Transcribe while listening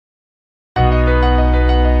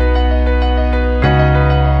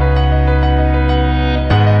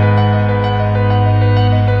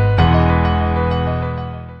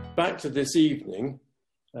latter this evening,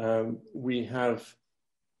 we have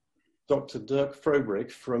Dr. Dirk Froebrich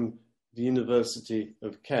from the University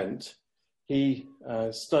of Kent. He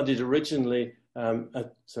studied originally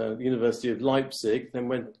at the University of Leipzig, then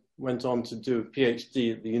went on to do a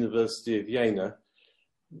PhD at the University of Jena.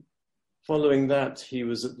 Following that, he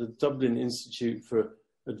was at the Dublin Institute for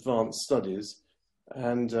Advanced Studies,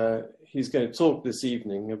 and he's going to talk this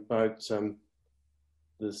evening about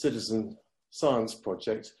the citizen science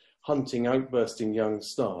project, Hunting Outbursting Young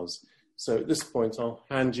Stars. So at this point, I'll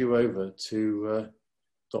hand you over to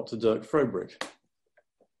Dr. Dirk Froebrich.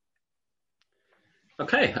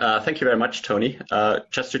 Okay, thank you very much, Tony.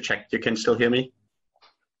 Just to check, you can still hear me?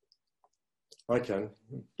 I can.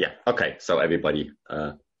 Yeah, okay, so everybody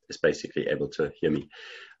is basically able to hear me.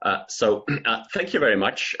 Thank you very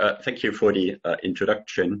much. Thank you for the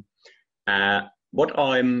introduction. What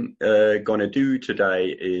I'm going to do today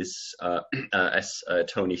is, as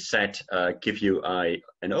Tony said, give you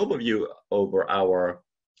an overview over our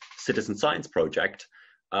citizen science project.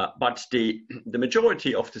 But the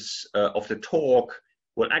majority of the talk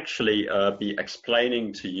will actually be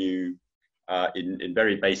explaining to you in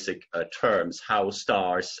very basic terms how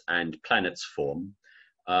stars and planets form,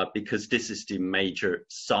 because this is the major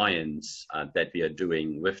science that we are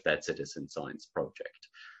doing with that citizen science project.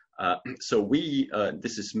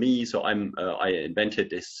 This is me. So I invented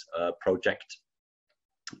this project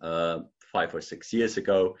 5 or 6 years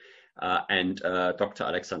ago, and Dr.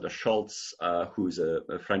 Alexander Scholz, who's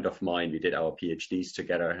a friend of mine, we did our PhDs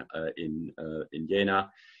together in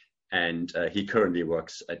Jena, and he currently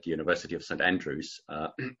works at the University of St. Andrews,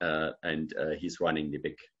 and he's running the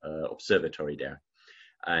big observatory there.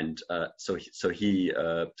 And so he,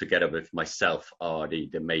 together with myself, are the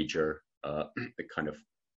major kind of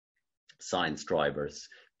science drivers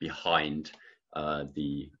behind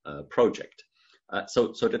the project.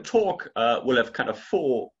 So the talk will have kind of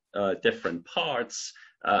 4 different parts.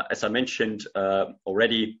 As I mentioned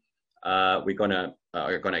already, we're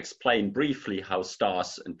gonna explain briefly how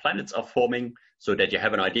stars and planets are forming, so that you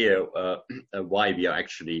have an idea why we are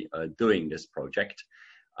actually doing this project.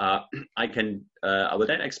 I will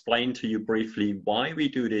then explain to you briefly why we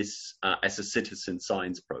do this as a citizen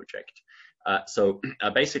science project.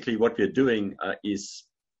 Basically what we're doing is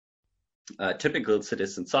typical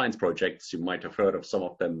citizen science projects. You might have heard of some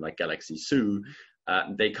of them, like Galaxy Zoo.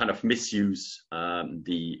 They kind of misuse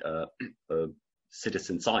the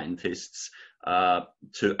citizen scientists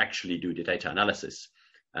to actually do the data analysis.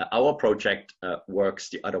 Our project works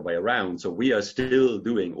the other way around. So we are still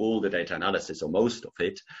doing all the data analysis, or most of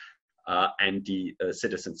it, and the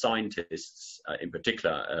citizen scientists, in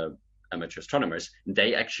particular, amateur astronomers,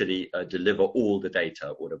 they actually deliver all the data,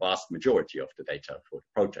 or the vast majority of the data for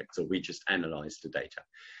the project. So we just analyze the data.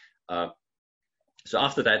 So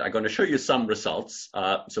after that, I'm going to show you some results.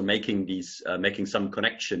 So making some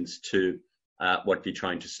connections to what we're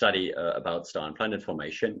trying to study about star and planet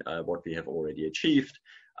formation, what we have already achieved.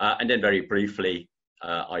 And then very briefly,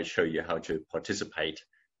 I show you how to participate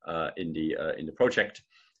in the project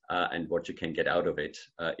and what you can get out of it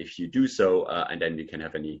if you do so. And then we can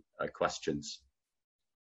have any questions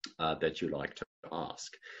that you like to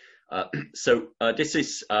ask. This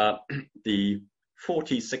is the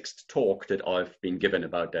 46th talk that I've been given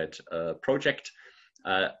about that project.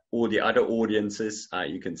 All the other audiences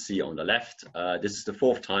you can see on the left. This is the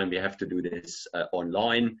 4th time we have to do this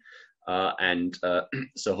online.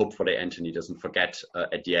 So hopefully Anthony doesn't forget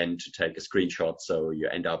at the end to take a screenshot, so you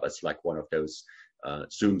end up as like one of those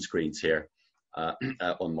Zoom screens here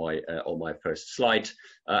on my first slide.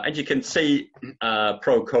 And you can see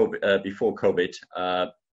before COVID,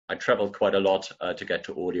 I traveled quite a lot to get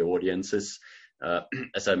to all the audiences.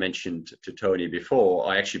 As I mentioned to Tony before,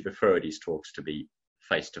 I actually prefer these talks to be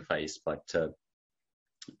face-to-face, but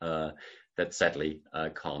that sadly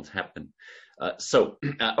can't happen.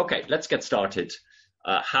 Okay, let's get started.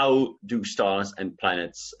 How do stars and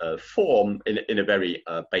planets form in a very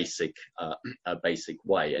basic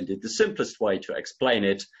way? And the simplest way to explain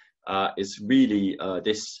it is really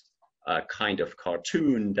this kind of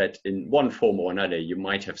cartoon that in one form or another you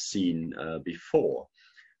might have seen before.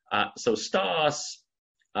 So stars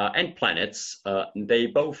and planets, they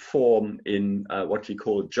both form in what we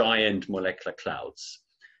call giant molecular clouds.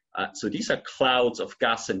 So these are clouds of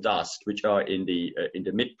gas and dust, which are in the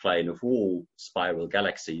midplane of all spiral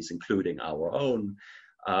galaxies, including our own.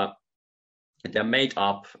 They're made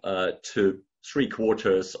up to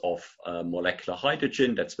 3/4 of molecular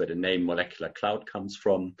hydrogen. That's where the name molecular cloud comes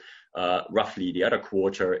from. Roughly the other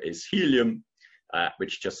quarter is helium,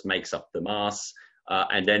 which just makes up the mass.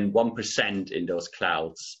 And then 1% in those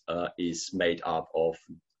clouds is made up of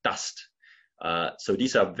dust. So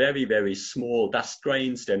these are very, very small dust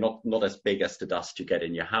grains. They're not as big as the dust you get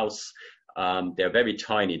in your house. They're very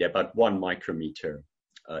tiny. They're about 1 micrometer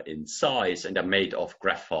in size, and they're made of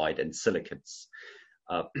graphite and silicates.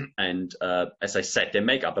 As I said, they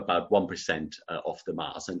make up about 1% of the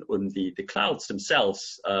mass. And the clouds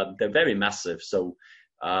themselves, they're very massive. So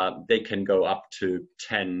they can go up to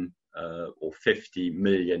 10 or 50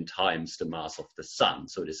 million times the mass of the sun.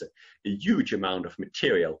 So there's a huge amount of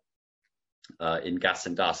material in gas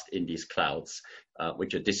and dust in these clouds,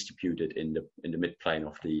 which are distributed in the midplane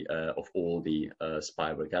of all the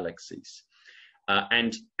spiral galaxies.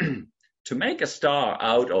 And to make a star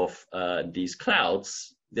out of these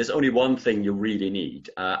clouds, there's only one thing you really need,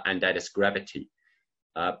 and that is gravity,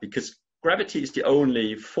 because gravity is the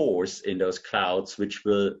only force in those clouds which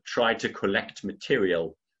will try to collect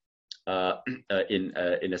material in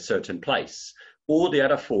a certain place. All the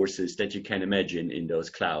other forces that you can imagine in those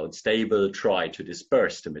clouds, they will try to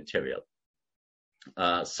disperse the material.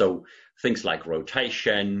 So things like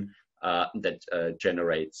rotation that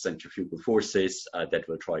generates centrifugal forces that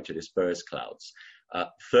will try to disperse clouds.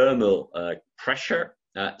 Thermal pressure.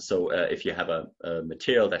 So if you have a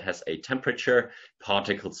material that has a temperature,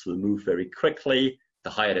 particles will move very quickly. The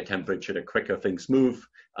higher the temperature, the quicker things move.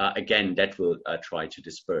 Again, that will try to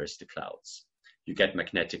disperse the clouds. You get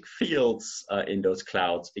magnetic fields in those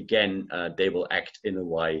clouds. Again, they will act in a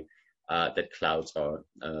way that clouds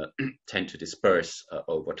tend to disperse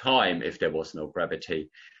over time if there was no gravity.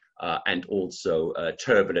 And also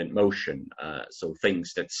turbulent motion, so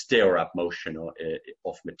things that stir up motion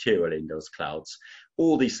of material in those clouds.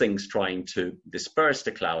 All these things trying to disperse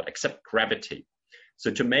the cloud except gravity. So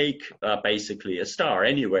to make basically a star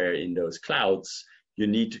anywhere in those clouds, you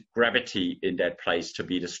need gravity in that place to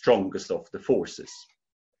be the strongest of the forces.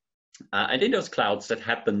 And in those clouds, that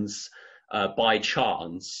happens by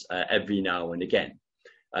chance every now and again.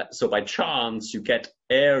 So by chance, you get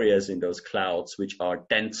areas in those clouds which are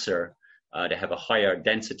denser. They have a higher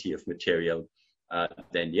density of material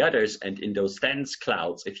than the others. And in those dense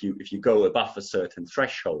clouds, if you go above a certain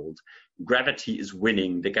threshold, gravity is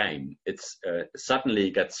winning the game. It's suddenly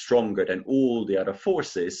gets stronger than all the other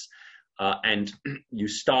forces. And you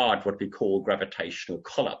start what we call gravitational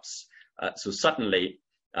collapse. So suddenly,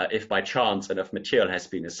 if by chance enough material has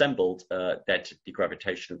been assembled that the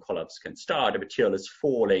gravitational collapse can start, the material is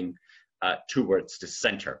falling towards the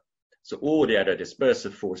center. So all the other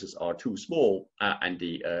dispersive forces are too small, and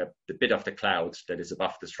the bit of the cloud that is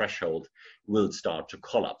above the threshold will start to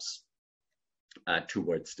collapse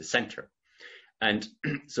towards the center. And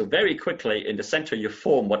so very quickly in the center, you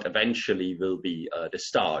form what eventually will be the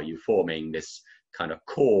star. You're forming this kind of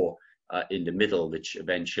core in the middle, which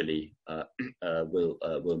eventually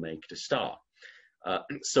will make the star.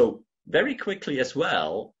 So very quickly as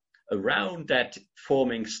well, around that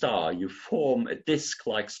forming star, you form a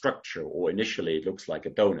disc-like structure, or initially it looks like a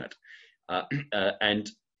donut. And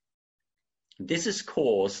this is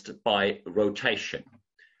caused by rotation.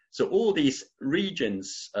 So all these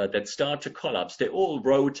regions that start to collapse, they all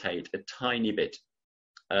rotate a tiny bit.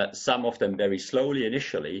 Some of them very slowly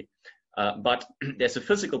initially, but there's a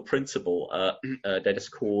physical principle that is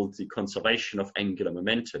called the conservation of angular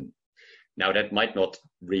momentum. Now that might not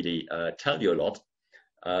really tell you a lot,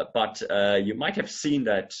 but you might have seen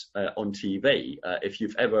that on TV if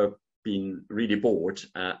you've ever been really bored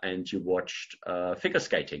and you watched figure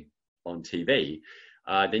skating on TV.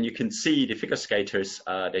 Then you can see the figure skaters,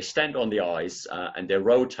 they stand on the ice and they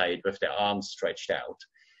rotate with their arms stretched out.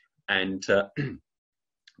 And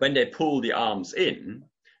when they pull the arms in,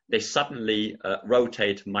 they suddenly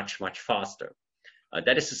rotate much, much faster.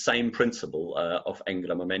 That is the same principle of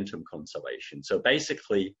angular momentum conservation. So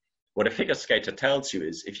basically, what a figure skater tells you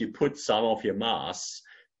is if you put some of your mass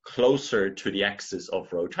closer to the axis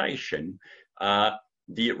of rotation,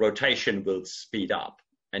 the rotation will speed up.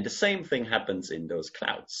 And the same thing happens in those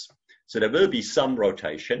clouds. So there will be some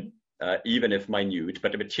rotation, even if minute,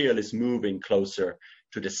 but the material is moving closer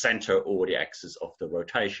to the center or the axis of the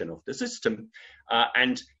rotation of the system,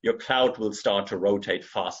 and your cloud will start to rotate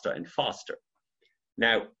faster and faster.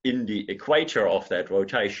 Now, in the equator of that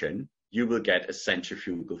rotation, you will get a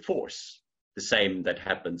centrifugal force, the same that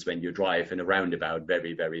happens when you drive in a roundabout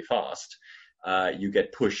very, very fast. You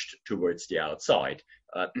get pushed towards the outside.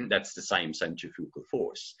 That's the same centrifugal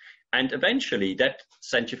force. And eventually that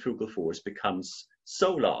centrifugal force becomes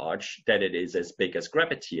so large that it is as big as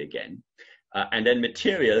gravity again. And then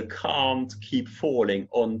material can't keep falling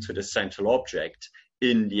onto the central object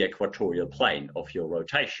in the equatorial plane of your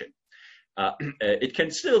rotation. It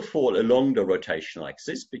can still fall along the rotational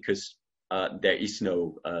axis because there is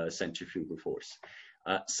no centrifugal force.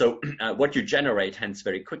 So what you generate, hence,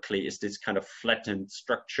 very quickly is this kind of flattened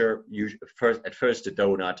structure, at first a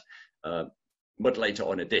donut, but later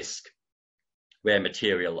on a disk, where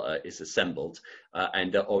material is assembled,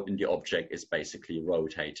 and the object is basically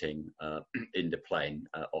rotating in the plane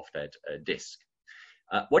of that disk.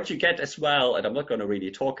 What you get as well, and I'm not going to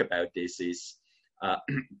really talk about this, is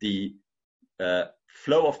the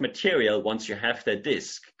flow of material once you have the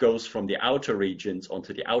disk goes from the outer regions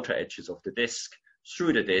onto the outer edges of the disk,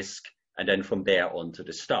 through the disk, and then from there onto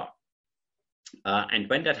the star. And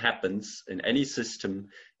when that happens in any system,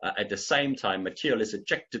 at the same time, material is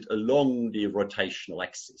ejected along the rotational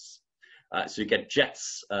axis. So you get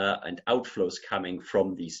jets and outflows coming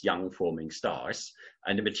from these young forming stars,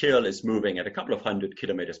 and the material is moving at a couple of 100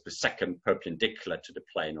 kilometers per second perpendicular to the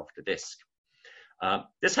plane of the disk.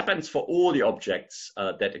 This happens for all the objects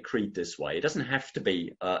that accrete this way. It doesn't have to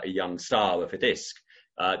be a young star with a disk.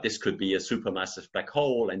 This could be a supermassive black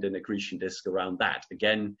hole and an accretion disk around that.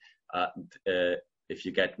 Again, if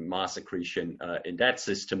you get mass accretion in that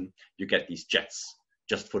system, you get these jets.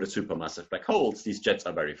 Just for the supermassive black holes, these jets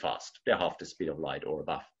are very fast. They're half the speed of light or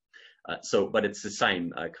above. But it's the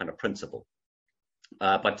same kind of principle.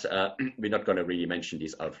 But we're not going to really mention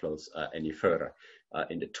these outflows any further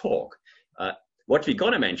in the talk. What we're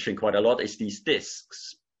going to mention quite a lot is these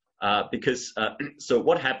disks. Because so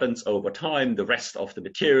what happens over time, the rest of the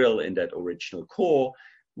material in that original core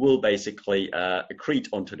will basically accrete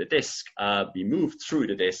onto the disk, be moved through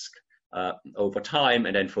the disk over time,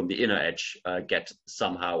 and then from the inner edge get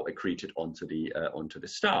somehow accreted onto the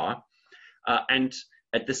star. And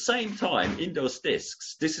at the same time, in those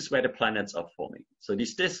disks, this is where the planets are forming. So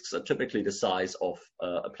these disks are typically the size of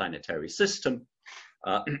a planetary system,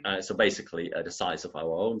 so basically the size of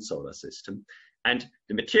our own solar system. And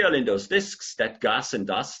the material in those disks, that gas and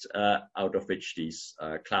dust out of which these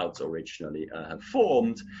clouds originally have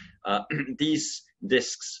formed, these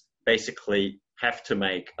disks basically have to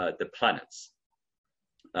make the planets.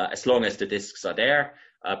 As long as the disks are there,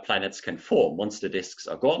 planets can form. Once the disks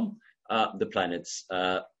are gone, the planets,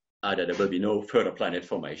 either there will be no further planet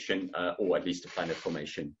formation, or at least the planet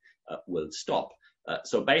formation will stop.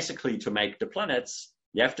 So basically, to make the planets,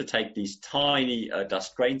 you have to take these tiny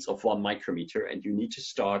dust grains of 1 micrometer, and you need to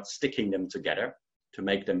start sticking them together to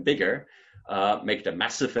make them bigger, make them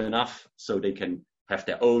massive enough so they can have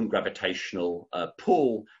their own gravitational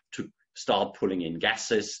pull to start pulling in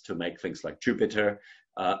gases to make things like Jupiter,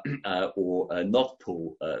 or not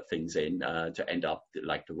pull things in to end up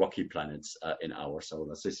like the rocky planets in our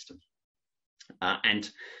solar system. And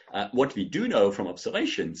what we do know from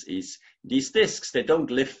observations is these disks, they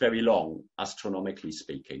don't live very long, astronomically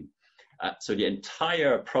speaking. So the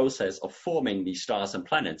entire process of forming these stars and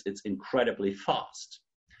planets, it's incredibly fast.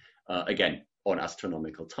 Again, on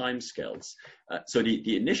astronomical timescales. So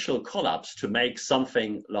the initial collapse to make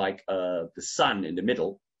something like the sun in the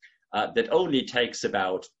middle, that only takes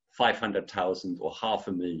about 500,000 or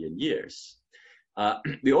 500,000 years.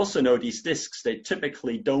 We also know these disks, they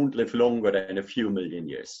typically don't live longer than a few million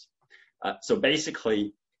years. So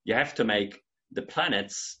basically, you have to make the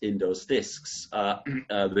planets in those disks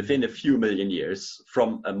within a few million years,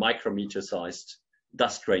 from a micrometer-sized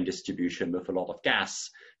dust grain distribution with a lot of gas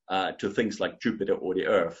to things like Jupiter or the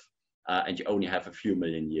Earth, and you only have a few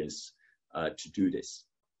million years to do this.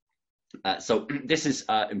 So this is,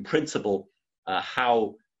 in principle,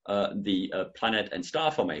 how the planet and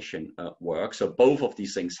star formation work. So both of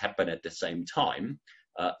these things happen at the same time.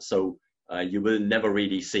 So you will never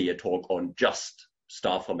really see a talk on just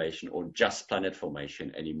star formation or just planet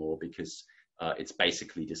formation anymore, because it's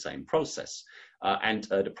basically the same process. And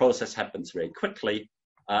the process happens very quickly.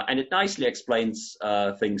 And it nicely explains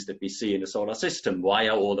things that we see in the solar system. Why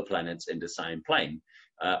are all the planets in the same plane?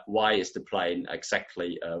 Why is the plane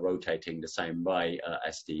exactly rotating the same way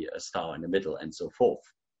as the star in the middle, and so forth?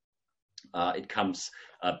 It comes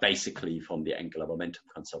basically from the angular momentum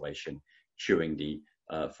conservation during the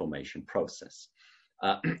formation process.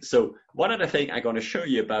 So one other thing I'm going to show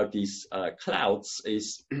you about these clouds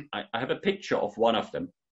is I have a picture of one of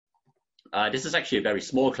them. This is actually a very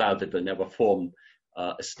small cloud that will never form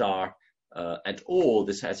a star at all.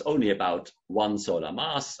 This has only about 1 solar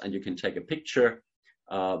mass, and you can take a picture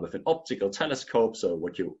with an optical telescope. So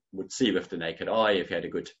what you would see with the naked eye if you had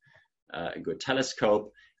a good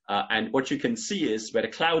telescope. And what you can see is where the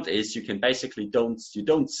cloud is, you can basically don't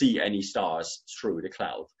see any stars through the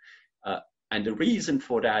cloud. And the reason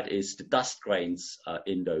for that is the dust grains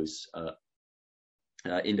in those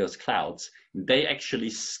clouds, they actually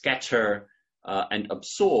scatter and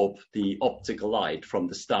absorb the optical light from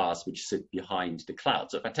the stars which sit behind the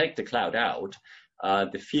cloud. So if I take the cloud out,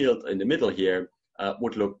 the field in the middle here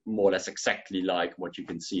would look more or less exactly like what you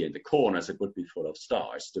can see in the corners. It would be full of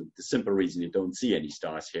stars. The simple reason you don't see any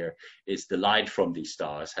stars here is the light from these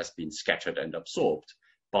stars has been scattered and absorbed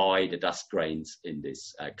by the dust grains in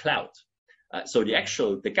this cloud. So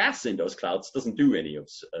the gas in those clouds doesn't do any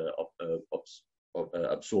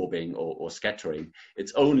absorbing or scattering.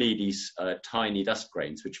 It's only these tiny dust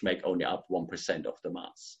grains which make only up 1% of the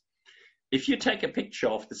mass. If you take a picture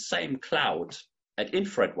of the same cloud at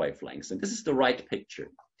infrared wavelengths, and this is the right picture.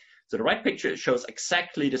 So the right picture shows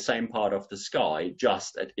exactly the same part of the sky,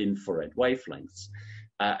 just at infrared wavelengths.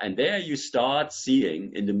 And there you start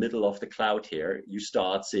seeing, in the middle of the cloud here, you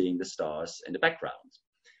start seeing the stars in the background.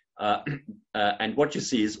 And what you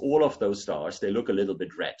see is all of those stars, they look a little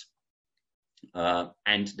bit red.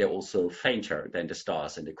 And they're also fainter than the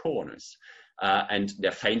stars in the corners. And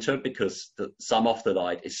they're fainter because some of the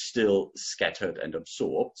light is still scattered and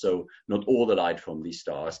absorbed. So not all the light from these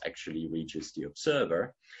stars actually reaches the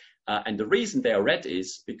observer. And the reason they are red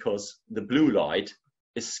is because the blue light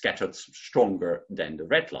is scattered stronger than the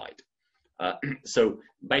red light. So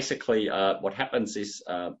basically what happens is,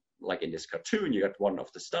 like in this cartoon, you got one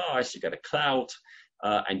of the stars, you got a cloud,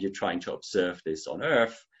 and you're trying to observe this on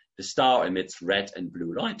Earth. The star emits red and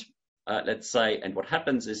blue light. Let's say, and what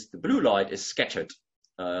happens is the blue light is scattered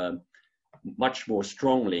much more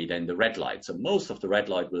strongly than the red light. So most of the red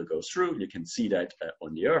light will go through. You can see that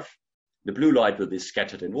on the Earth. The blue light will be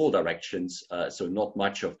scattered in all directions, so not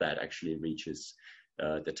much of that actually reaches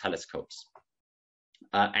the telescopes.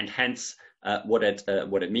 And hence, what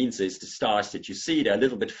it means is the stars that you see, they're a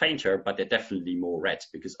little bit fainter, but they're definitely more red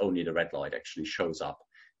because only the red light actually shows up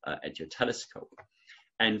at your telescope.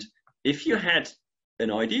 And if you had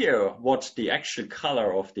an idea of what the actual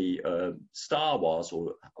color of the star was,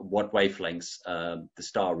 or what wavelengths the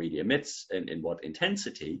star really emits in what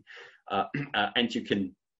intensity, and you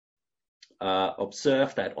can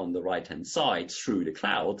observe that on the right-hand side through the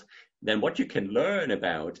cloud, then what you can learn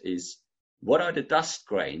about is what are the dust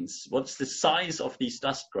grains, what's the size of these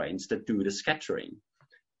dust grains that do the scattering.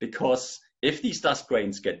 Because if these dust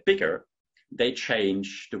grains get bigger, they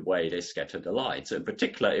change the way they scatter the light. So in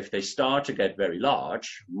particular, if they start to get very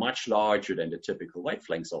large, much larger than the typical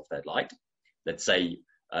wavelengths of that light, let's say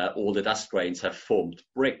all the dust grains have formed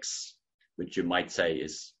bricks, which you might say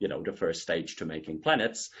is, the first stage to making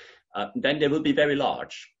planets, then they will be very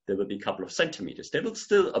large. They will be a couple of centimeters. They will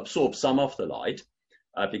still absorb some of the light,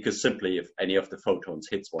 because simply if any of the photons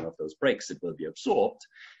hits one of those bricks, it will be absorbed,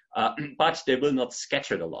 but they will not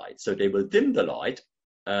scatter the light. So they will dim the light,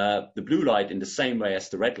 the blue light in the same way as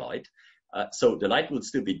the red light. So the light will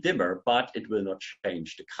still be dimmer, but it will not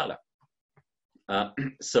change the color.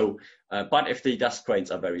 But if the dust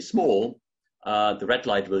grains are very small, the red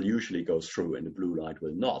light will usually go through and the blue light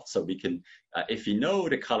will not. So we can, if we know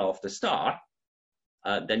the color of the star,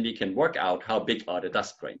 then we can work out how big are the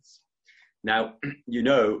dust grains. Now, you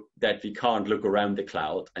know that we can't look around the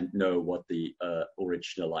cloud and know what the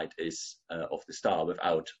original light is of the star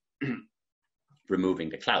without removing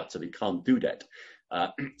the cloud. So we can't do that.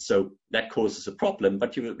 So that causes a problem,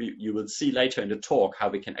 but you will see later in the talk how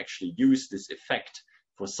we can actually use this effect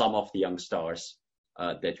for some of the young stars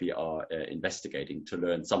that we are investigating to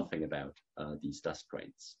learn something about these dust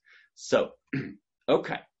grains. So,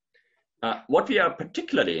 okay. What we are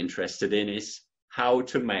particularly interested in is how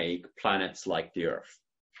to make planets like the Earth.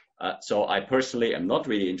 So I personally am not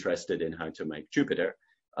really interested in how to make Jupiter,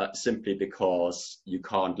 simply because you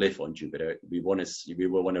can't live on Jupiter. We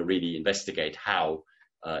will want to really investigate how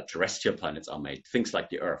terrestrial planets are made, things like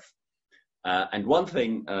the Earth. And one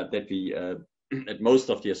thing that most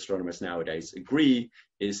of the astronomers nowadays agree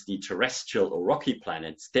is the terrestrial or rocky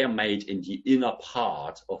planets, they're made in the inner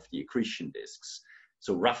part of the accretion disks.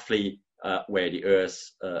 So roughly where the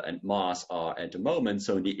Earth and Mars are at the moment,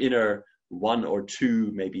 so in the inner 1 or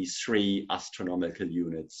 2, maybe 3 astronomical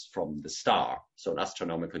units from the star. So an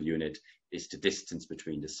astronomical unit is the distance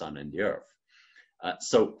between the Sun and the Earth.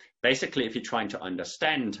 So basically, if you're trying to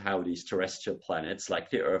understand how these terrestrial planets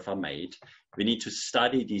like the Earth are made, we need to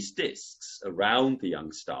study these disks around the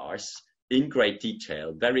young stars in great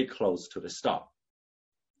detail, very close to the star.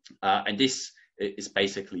 And this is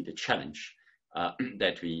basically the challenge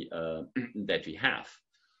that we have.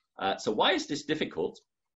 So why is this difficult?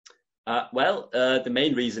 Well, the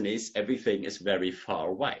main reason is everything is very far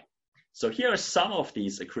away. So here are some of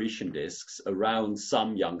these accretion disks around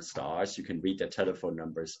some young stars. You can read their telephone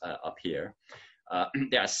numbers up here.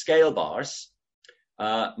 There are scale bars.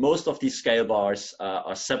 Most of these scale bars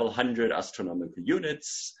are several hundred astronomical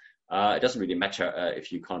units. It doesn't really matter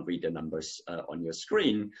if you can't read the numbers on your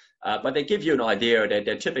screen, but they give you an idea that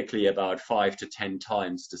they're typically about 5 to 10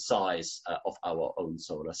 times the size of our own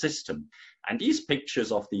solar system. And these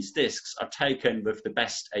pictures of these disks are taken with the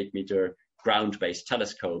best 8-meter ground-based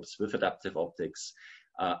telescopes with adaptive optics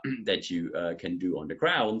that you can do on the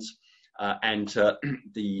ground.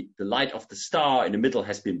 The light of the star in the middle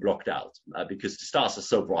has been blocked out because the stars are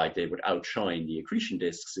so bright they would outshine the accretion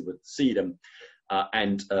disks. You would see them.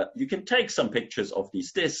 You can take some pictures of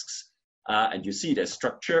these disks and you see their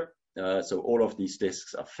structure. So all of these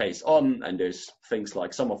disks are face on, and there's things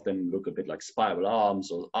like some of them look a bit like spiral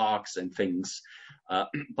arms or arcs and things.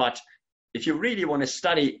 But if you really want to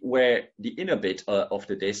study where the inner bit of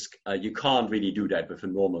the disk, you can't really do that with a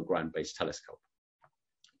normal ground-based telescope.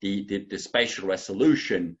 The spatial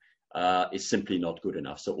resolution is simply not good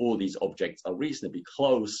enough. So all these objects are reasonably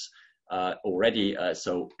close already.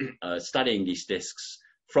 Studying these disks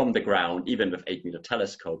from the ground, even with 8-meter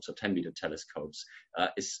telescopes or 10-meter telescopes,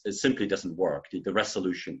 it simply doesn't work. The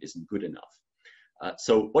resolution isn't good enough.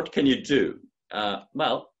 So what can you do?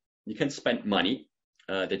 Well, you can spend money.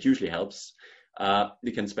 That usually helps.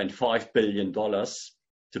 You can spend $5 billion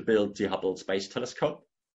to build the Hubble Space Telescope.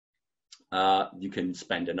 You can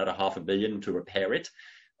spend another $500 million to repair it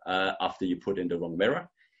after you put in the wrong mirror.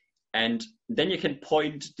 And then you can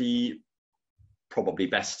point the probably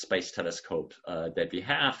best space telescope that we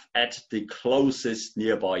have at the closest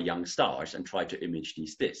nearby young stars and try to image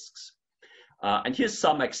these disks. And here's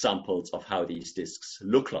some examples of how these disks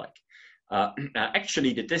look like.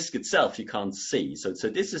 Actually, the disk itself you can't see. So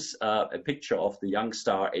this is a picture of the young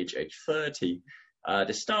star HH30.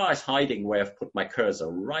 The star is hiding where I've put my cursor,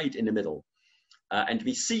 right in the middle. And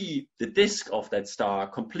we see the disk of that star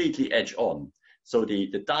completely edge on. So the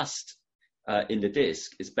dust in the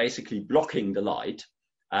disk is basically blocking the light,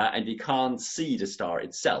 and we can't see the star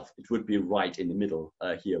itself. It would be right in the middle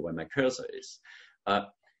here where my cursor is.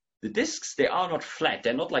 The disks, they are not flat.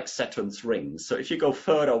 They're not like Saturn's rings. So if you go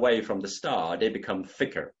further away from the star, they become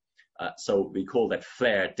thicker. So we call that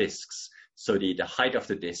flare disks. So the height of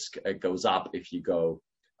the disk goes up if you go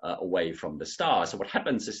away from the star. So what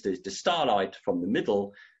happens is the starlight from the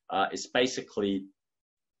middle is basically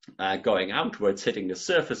going outwards, hitting the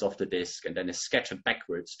surface of the disk, and then is scattered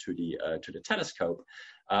backwards to the telescope.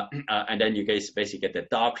 And then you basically get the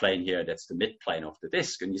dark lane here. That's the midplane of the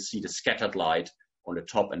disk, and you see the scattered light on the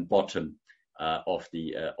top and bottom of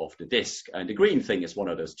the disk. And the green thing is one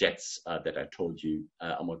of those jets that I told you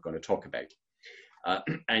I'm not going to talk about.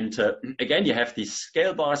 Again, you have these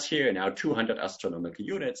scale bars here, now 200 astronomical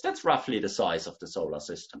units. That's roughly the size of the solar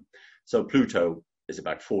system. So Pluto is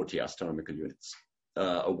about 40 astronomical units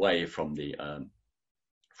away from the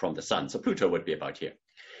sun. So Pluto would be about here.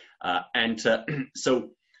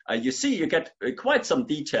 You see, you get quite some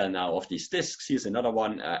detail now of these disks. Here's another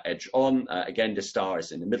one, edge on. Again, the star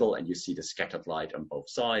is in the middle, and you see the scattered light on both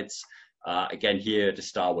sides. Again, here, the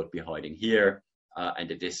star would be hiding here, and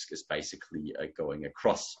the disk is basically going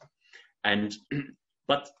across.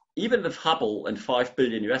 But even with Hubble and $5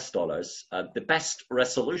 billion US, the best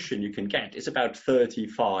resolution you can get is about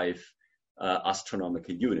 35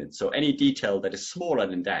 astronomical units. So any detail that is smaller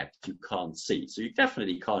than that, you can't see. So you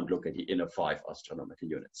definitely can't look at the inner 5 astronomical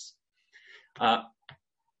units.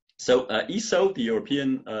 ESO, the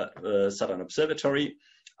European Southern Observatory,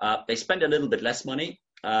 they spend a little bit less money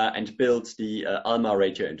and built the ALMA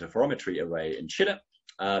radio interferometry array in Chile.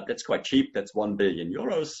 That's quite cheap. That's 1 billion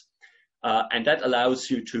euros. And that allows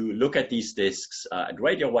you to look at these disks at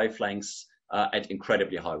radio wavelengths at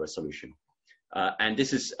incredibly high resolution. And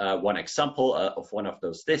this is one example of one of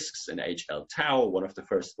those disks, an HL Tau, one of the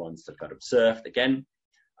first ones that got observed. Again,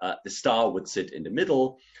 the star would sit in the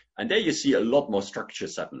middle, and there you see a lot more structure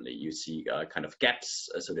suddenly. You see kind of gaps.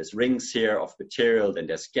 So there's rings here of material, then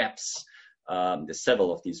there's gaps. There's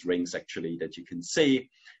several of these rings actually that you can see.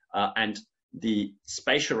 And the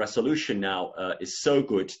spatial resolution now is so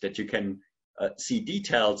good that you can see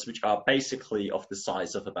details which are basically of the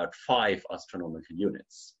size of about 5 astronomical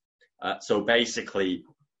units. So basically,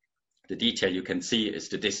 the detail you can see is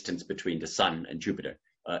the distance between the Sun and Jupiter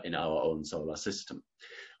in our own solar system.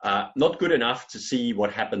 Not good enough to see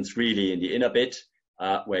what happens really in the inner bit,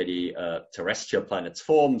 where the terrestrial planets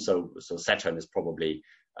form. So Saturn is probably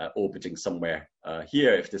orbiting somewhere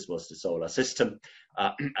here if this was the solar system.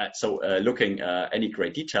 Looking any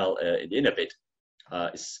great detail in the inner bit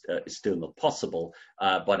is still not possible,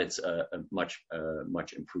 but it's a much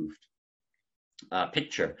improved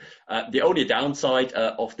picture. The only downside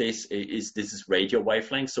of this is radio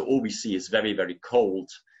wavelength. So all we see is very, very cold,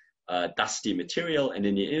 dusty material, and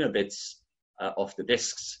in the inner bits of the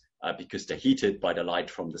disks, because they're heated by the light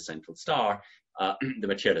from the central star. The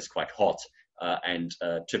material is quite hot, and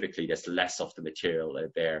typically there's less of the material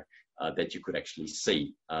there that you could actually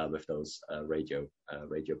see with those radio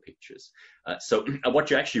pictures. So what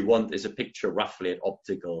you actually want is a picture roughly at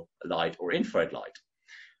optical light or infrared light.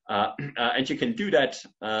 And you can do that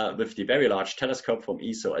with the Very Large Telescope from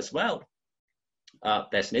ESO as well.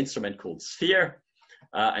 There's an instrument called SPHERE,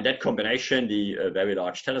 and that combination, the Very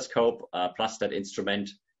Large Telescope plus that instrument,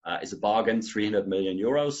 is a bargain, 300 million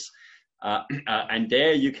euros. And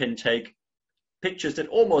there you can take pictures that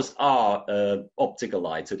almost are optical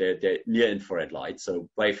light, so they're near infrared light, so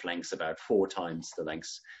wavelengths about 4 times the length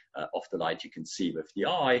of the light you can see with the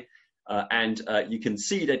eye. And you can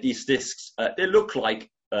see that these disks, they look like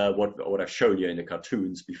what I've shown you in the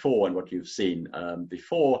cartoons before and what you've seen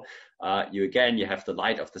before. You have the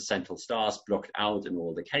light of the central stars blocked out in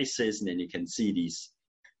all the cases, and then you can see these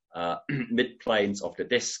mid-planes of the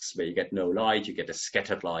disks where you get no light, you get a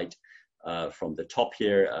scattered light from the top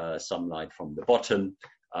here, some light from the bottom.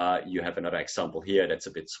 You have another example here that's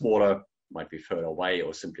a bit smaller, might be further away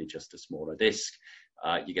or simply just a smaller disk.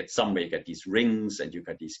 You get somewhere, you get these rings and you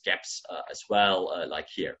get these gaps as well, like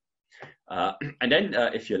here. And then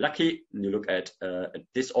if you're lucky, you look at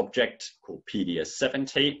this object called PDS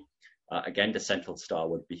 70. Again, the central star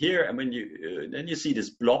would be here. And when you then you see this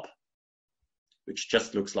blob, which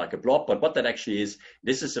just looks like a blob. But what that actually is,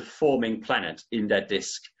 this is a forming planet in that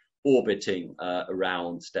disk orbiting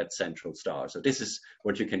around that central star. So this is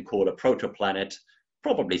what you can call a protoplanet,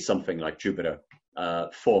 probably something like Jupiter,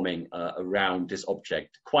 forming around this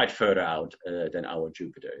object quite further out than our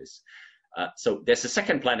Jupiter is. So there's a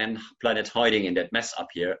second planet hiding in that mess up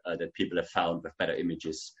here that people have found with better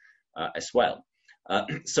images as well.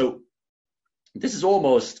 So this is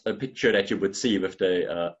almost a picture that you would see with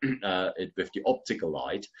the optical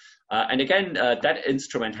light. And again, that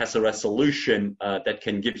instrument has a resolution that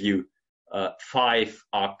can give you 5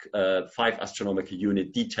 astronomical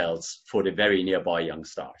unit details for the very nearby young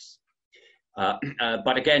stars.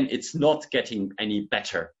 But again, it's not getting any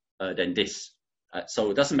better than this.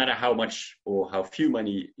 So it doesn't matter how much or how few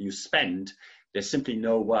money you spend, there's simply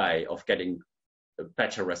no way of getting a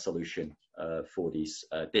better resolution for these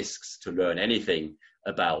disks to learn anything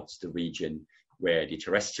about the region where the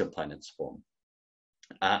terrestrial planets form.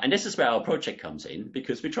 And this is where our project comes in,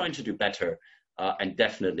 because we're trying to do better and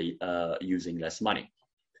definitely using less money.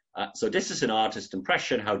 So this is an artist's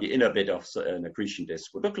impression how the inner bit of an accretion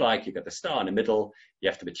disk would look like. You've got the star in the middle, you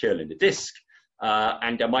have the material in the disk,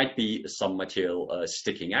 and there might be some material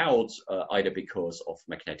sticking out, either because of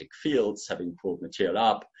magnetic fields having pulled material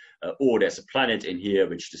up, or there's a planet in here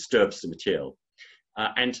which disturbs the material.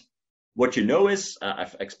 And what you know is,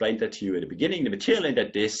 I've explained that to you at the beginning, the material in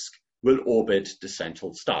that disk will orbit the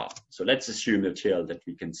central star. So let's assume the material that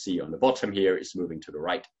we can see on the bottom here is moving to the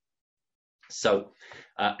right. So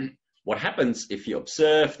what happens if you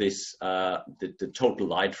observe this, the total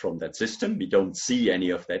light from that system? We don't see any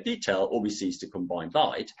of that detail, all we see is the combined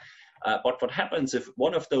light. But what happens if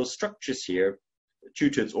one of those structures here, due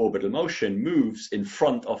to its orbital motion, moves in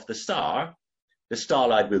front of the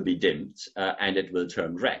starlight will be dimmed and it will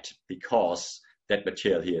turn red, because that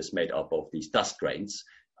material here is made up of these dust grains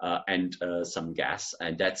and some gas,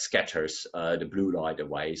 and that scatters the blue light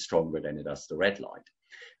away stronger than it does the red light.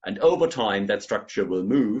 And over time, that structure will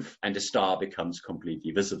move and the star becomes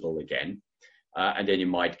completely visible again. And then you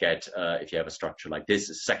might get, if you have a structure like this,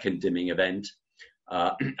 a second dimming event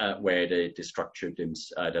where the structure dims,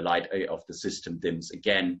 the light of the system dims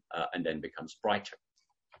again and then becomes brighter.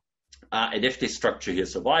 And if this structure here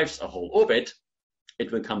survives a whole orbit,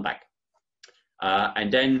 it will come back.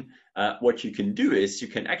 And then what you can do is you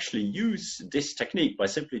can actually use this technique by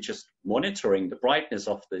simply just monitoring the brightness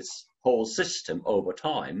of this whole system over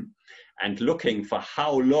time and looking for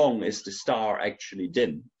how long is the star actually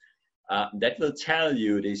dim. That will tell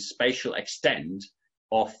you the spatial extent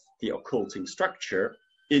of the occulting structure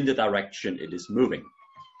in the direction it is moving.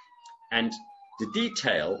 And the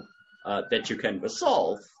detail that you can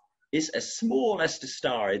resolve is as small as the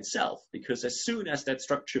star itself, because as soon as that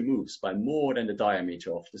structure moves by more than the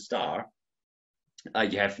diameter of the star,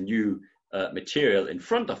 you have new material in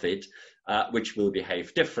front of it, which will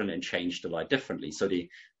behave different and change the light differently. So the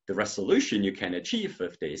resolution you can achieve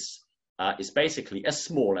with this is basically as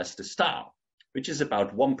small as the star, which is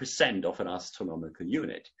about 1% of an astronomical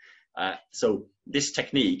unit. So this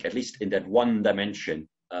technique, at least in that one dimension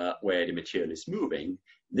where the material is moving,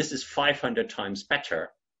 this is 500 times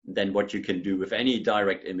better than what you can do with any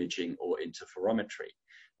direct imaging or interferometry,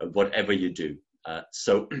 whatever you do.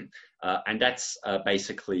 And that's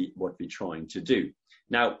basically what we're trying to do.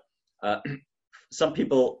 Now, some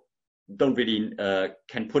people don't really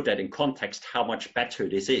can put that in context how much better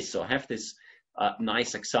this is. So I have this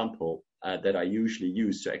nice example that I usually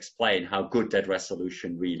use to explain how good that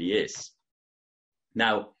resolution really is.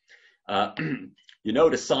 Now, you know,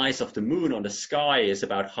 the size of the moon on the sky is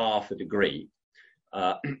about half a degree,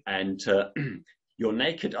 and your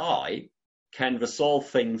naked eye can resolve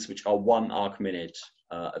things which are 1 arcminute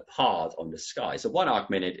apart on the sky. So 1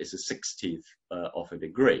 arcminute is a 60th of a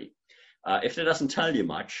degree. If that doesn't tell you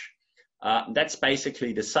much, that's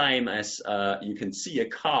basically the same as you can see a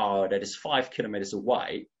car that is 5 kilometers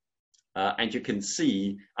away, and you can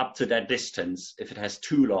see up to that distance if it has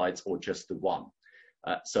 2 lights or just the one.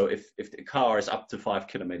 So if the car is up to 5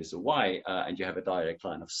 kilometers away and you have a direct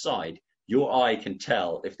line of sight, your eye can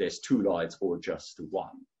tell if there's 2 lights or just the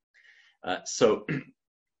one. So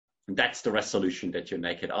that's the resolution that your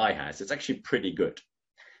naked eye has. It's actually pretty good.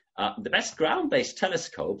 The best ground-based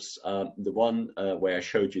telescopes, the one where I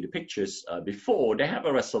showed you the pictures before, they have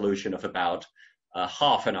a resolution of about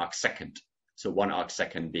half an arc second. So 1 arc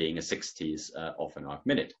second being a 60th of an arc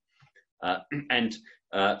minute.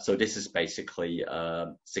 So this is basically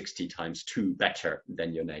 60 times 2 better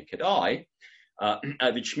than your naked eye,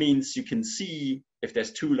 which means you can see if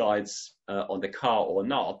there's 2 lights on the car or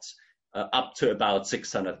not, up to about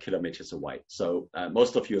 600 kilometers away. So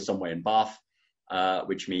most of you are somewhere in Bath,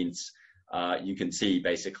 which means you can see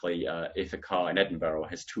basically if a car in Edinburgh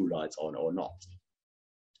has 2 lights on or not,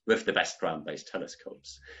 with the best ground-based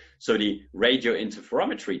telescopes. So the radio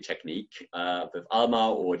interferometry technique with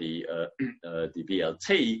ALMA or the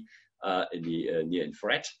BLT in the near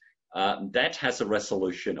infrared, that has a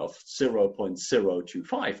resolution of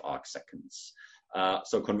 0.025 arc seconds.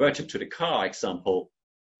 So converted to the car example,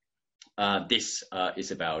 this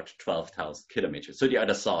is about 12,000 kilometers. So the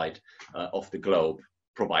other side of the globe,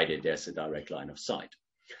 provided there's a direct line of sight.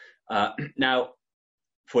 Now,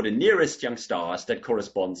 for the nearest young stars, that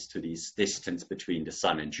corresponds to this distance between the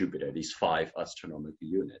Sun and Jupiter, these 5 astronomical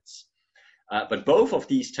units. But both of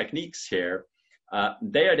these techniques here,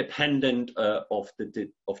 they are dependent of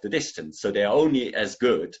the distance. So they are only as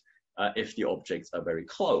good if the objects are very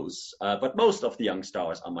close. But most of the young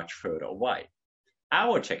stars are much further away.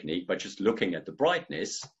 Our technique, by just looking at the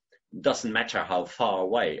brightness, doesn't matter how far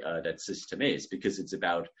away that system is, because it's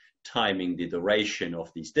about timing the duration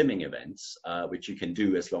of these dimming events, which you can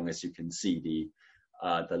do as long as you can see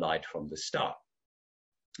the light from the star.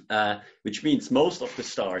 Which means most of the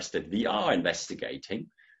stars that we are investigating,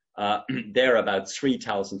 they're about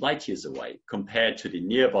 3,000 light years away compared to the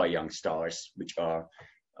nearby young stars, which are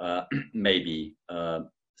maybe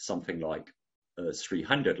something like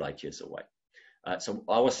 300 light years away. So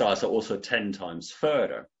our stars are also 10 times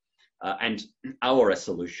further, and our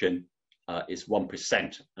resolution is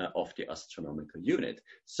 1% of the astronomical unit.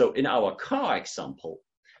 So in our car example,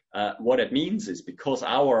 what it means is because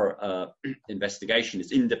our investigation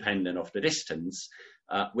is independent of the distance,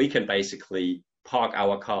 we can basically park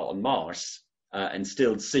our car on Mars and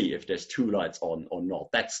still see if there's 2 lights on or not.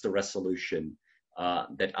 That's the resolution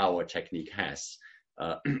that our technique has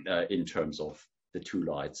in terms of the 2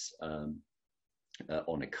 lights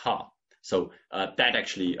on a car. So that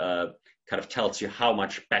actually kind of tells you how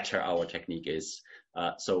much better our technique is.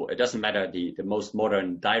 So it doesn't matter, the most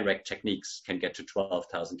modern direct techniques can get to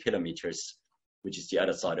 12,000 kilometers, which is the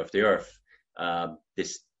other side of the Earth.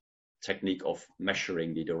 This technique of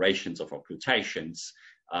measuring the durations of occultations,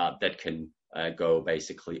 that can go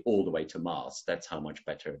basically all the way to Mars. That's how much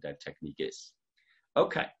better that technique is.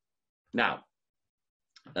 Okay, now,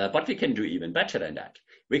 but we can do even better than that.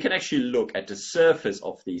 We can actually look at the surface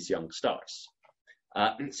of these young stars.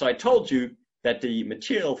 So I told you that the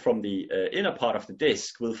material from the inner part of the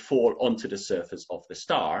disk will fall onto the surface of the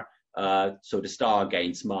star. So the star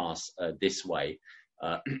gains mass this way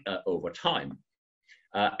over time.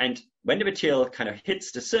 And when the material kind of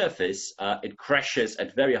hits the surface, it crashes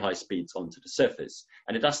at very high speeds onto the surface.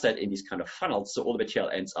 And it does that in these kind of funnels, so all the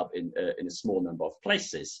material ends up in a small number of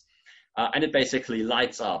places. And it basically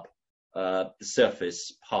lights up the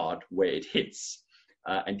surface part where it hits.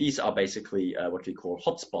 And these are basically what we call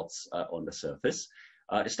hotspots on the surface.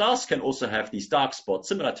 The stars can also have these dark spots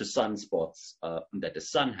similar to sunspots that the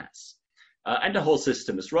sun has. And the whole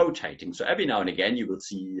system is rotating. So every now and again, you will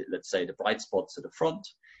see, let's say, the bright spots at the front,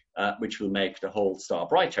 which will make the whole star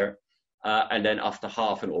brighter. And then after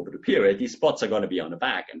half an orbital period, these spots are going to be on the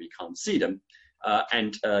back and we can't see them.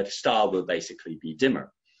 And the star will basically be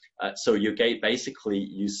dimmer. So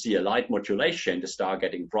you see a light modulation, the star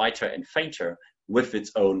getting brighter and fainter with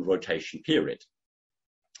its own rotation period.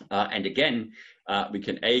 And again, we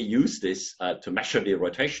can use this to measure the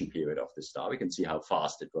rotation period of the star. We can see how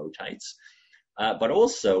fast it rotates. but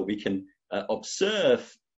also we can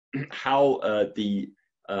observe how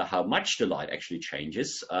much the light actually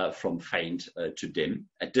changes from faint to dim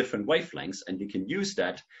at different wavelengths, and we can use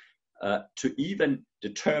that to even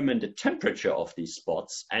determine the temperature of these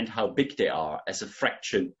spots and how big they are as a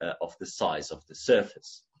fraction of the size of the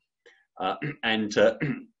surface. And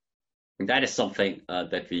that is something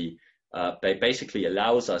that basically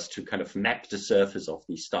allows us to kind of map the surface of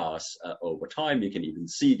these stars over time. You can even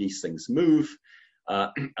see these things move,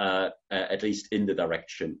 at least in the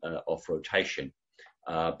direction of rotation,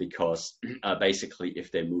 because basically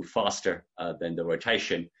if they move faster than the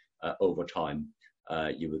rotation over time,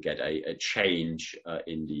 you will get a change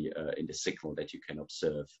in the signal that you can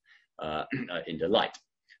observe in the light.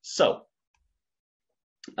 So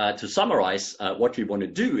to summarize, what we want to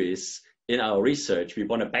do is, in our research, we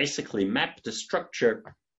want to basically map the structure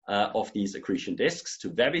of these accretion disks to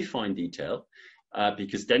very fine detail,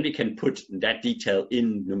 because then we can put that detail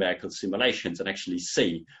in numerical simulations and actually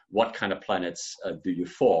see what kind of planets do you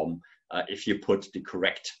form if you put the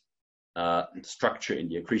correct structure in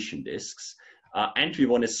the accretion disks. And we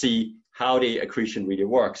want to see how the accretion really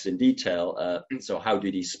works in detail. So how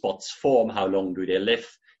do these spots form? How long do they live?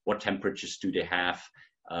 What temperatures do they have?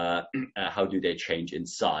 How do they change in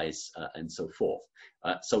size, and so forth.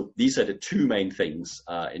 So these are the two main things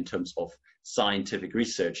in terms of scientific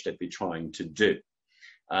research that we're trying to do.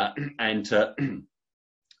 And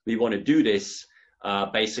we want to do this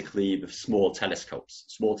basically with small telescopes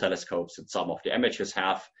that some of the amateurs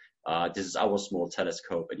have. This is our small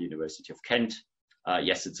telescope at the University of Kent.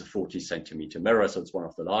 Yes, it's a 40-centimeter mirror, so it's one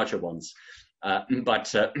of the larger ones.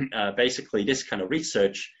 But basically, this kind of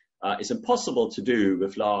research is impossible to do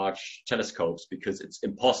with large telescopes, because it's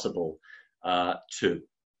impossible to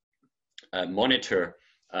monitor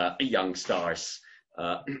young stars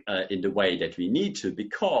in the way that we need to,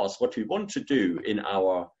 because what we want to do in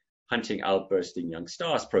our Hunting Outbursting Young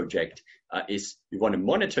Stars project is we want to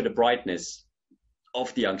monitor the brightness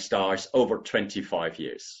of the young stars over 25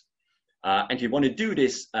 years. And we want to do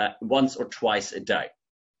this once or twice a day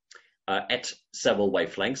at several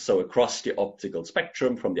wavelengths, so across the optical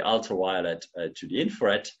spectrum from the ultraviolet to the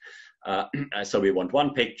infrared. So we want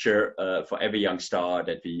one picture for every young star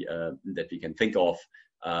that we can think of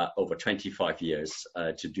over 25 years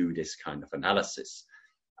to do this kind of analysis.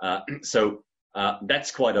 So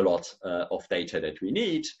that's quite a lot of data that we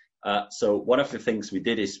need. So one of the things we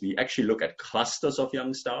did is we actually look at clusters of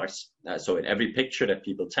young stars. So in every picture that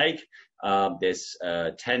people take, there's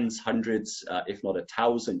tens, hundreds, if not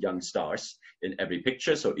 1,000 young stars in every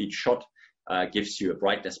picture. So each shot gives you a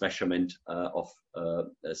brightness measurement of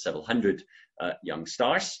several hundred young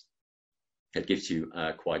stars. That gives you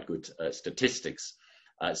quite good statistics.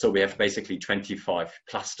 So we have basically 25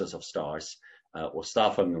 clusters of stars or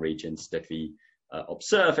star-forming regions that we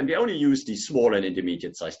observe, and we only use these small and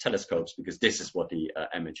intermediate-sized telescopes because this is what the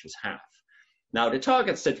amateurs have. Now, the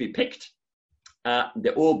targets that we picked,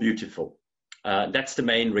 they're all beautiful. That's the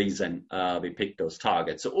main reason we picked those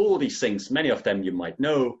targets. So all these things, many of them you might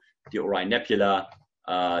know: the Orion Nebula,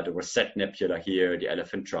 the Rosette Nebula here, the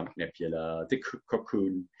Elephant Trunk Nebula, the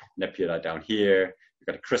Cocoon Nebula down here. We've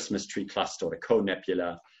got a Christmas tree cluster, the Cone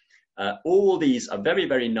Nebula. All these are very,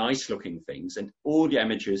 very nice-looking things, and all the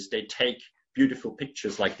amateurs, they take beautiful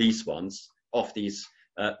pictures like these ones of these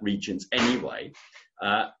regions anyway.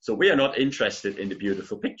 So we are not interested in the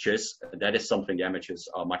beautiful pictures. That is something the amateurs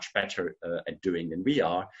are much better at doing than we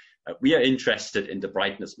are. We are interested in the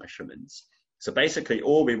brightness measurements. So basically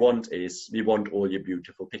all we want is, we want all your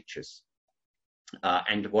beautiful pictures.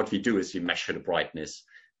 And what we do is we measure the brightness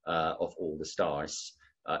of all the stars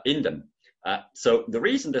in them. So the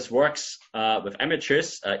reason this works with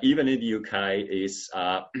amateurs, even in the UK, is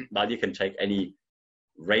well, you can take any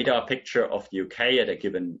radar picture of the UK at a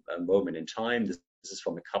given moment in time. This is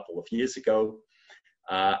from a couple of years ago.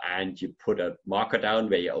 And you put a marker down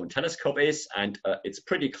where your own telescope is, and it's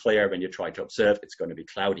pretty clear when you try to observe, it's going to be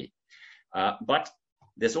cloudy. But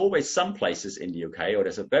there's always some places in the UK, or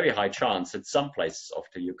there's a very high chance that some places of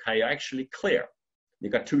the UK are actually clear.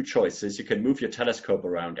 You've got two choices. You can move your telescope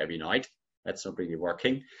around every night. That's not really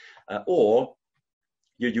working. Or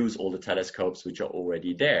you use all the telescopes which are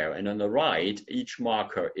already there. And on the right, each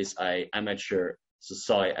marker is an amateur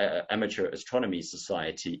astronomy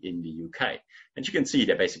society in the UK. And you can see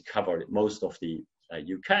they basically cover most of the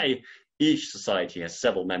UK. Each society has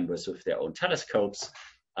several members with their own telescopes,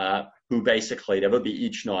 who basically, there will be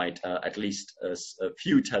each night at least a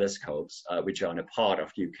few telescopes which are in a part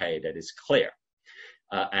of the UK that is clear.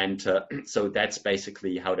 So that's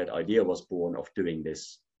basically how that idea was born of doing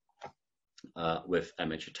this with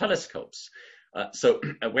amateur telescopes. So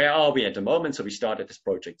where are we at the moment? So we started this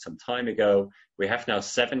project some time ago. We have now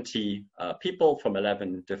 70 people from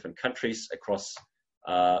 11 different countries across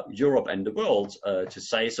Europe and the world to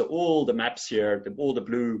say. So all the maps here, all the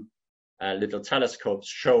blue little telescopes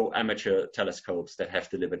show amateur telescopes that have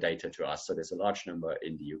delivered data to us. So there's a large number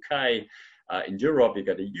in the UK. In Europe, we've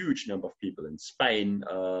got a huge number of people in Spain.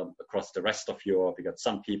 Across the rest of Europe, we got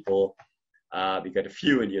some people. We got a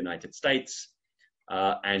few in the United States.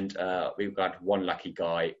 And we've got one lucky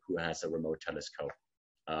guy who has a remote telescope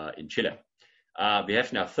in Chile. We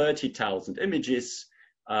have now 30,000 images,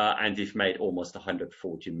 and we've made almost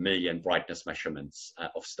 140 million brightness measurements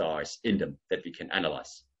of stars in them that we can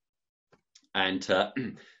analyze. And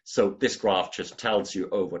so this graph just tells you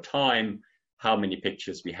over time how many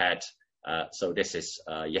pictures we had. So this is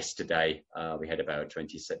yesterday. We had about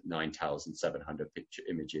 29,700 picture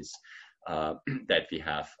images that we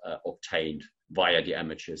have obtained via the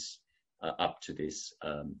amateurs up to this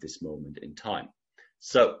moment in time.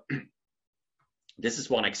 So this is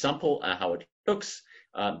one example how it looks.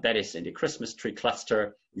 That is in the Christmas tree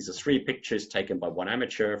cluster. These are 3 pictures taken by one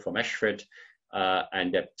amateur from Ashford,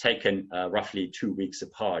 and they're taken roughly 2 weeks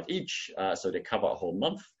apart each, so they cover a whole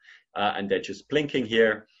month, and they're just blinking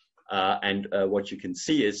here. And what you can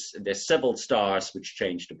see is there's several stars which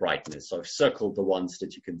change the brightness. So I've circled the ones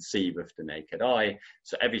that you can see with the naked eye.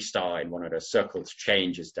 So every star in one of those circles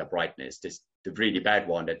changes their brightness. The really bad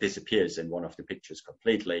one that disappears in one of the pictures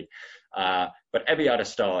completely. But every other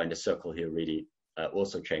star in the circle here really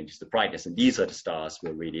also changes the brightness. And these are the stars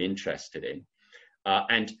we're really interested in.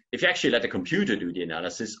 And if you actually let the computer do the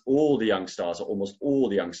analysis, all the young stars, or almost all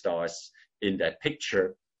the young stars in that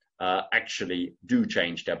picture, actually do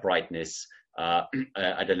change their brightness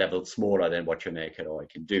at a level smaller than what your naked eye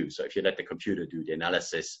can do. So if you let the computer do the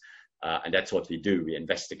analysis, and that's what we do, we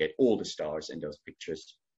investigate all the stars in those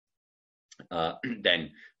pictures,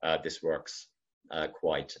 then this works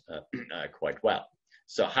quite well.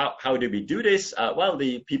 So how do we do this? Well,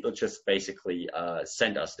 the people just basically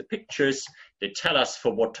send us the pictures. They tell us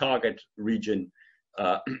for what target region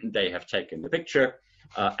they have taken the picture.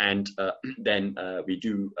 And then we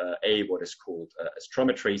do what is called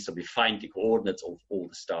astrometry. So we find the coordinates of all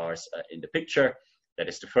the stars in the picture. That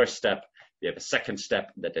is the first step. We have a second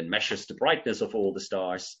step that then measures the brightness of all the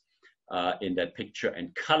stars in that picture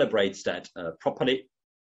and calibrates that properly.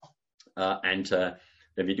 And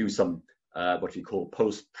then we do some what we call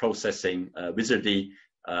post-processing wizardry.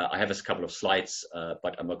 I have a couple of slides,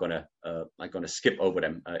 but I'm gonna skip over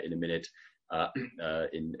them in a minute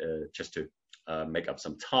just to make up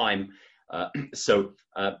some time.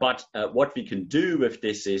 But what we can do with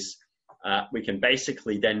this is we can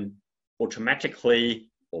basically then automatically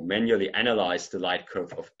or manually analyze the light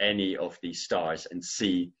curve of any of these stars and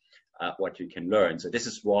see what you can learn. So this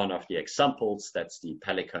is one of the examples. That's the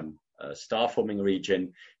Pelican star forming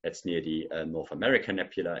region. That's near the North American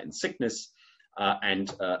Nebula in Cygnus.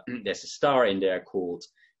 And there's a star in there called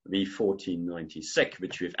V1496,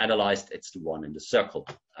 which we've analyzed. It's the one in the circle,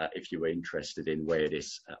 if you were interested in where it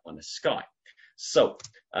is on the sky. So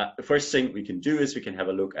the first thing we can do is we can have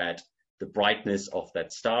a look at the brightness of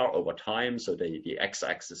that star over time. So the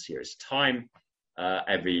x-axis here is time.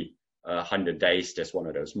 Every 100 days, there's one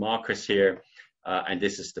of those markers here. And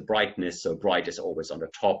this is the brightness. So bright is always on the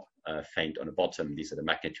top, faint on the bottom. These are the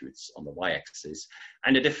magnitudes on the y-axis.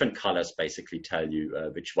 And the different colors basically tell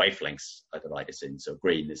you which wavelengths the light is in. So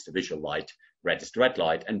green is the visual light, red is the red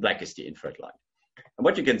light, and black is the infrared light. And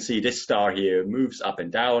what you can see, this star here moves up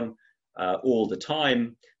and down all the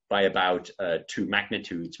time by about 2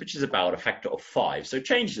 magnitudes, which is about a factor of 5. So it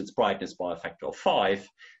changes its brightness by a factor of 5.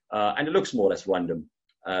 And it looks more or less random.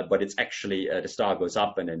 But it's actually the star goes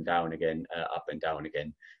up and then down again, up and down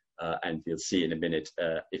again. And we'll see in a minute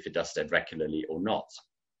if it does that regularly or not.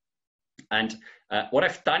 And what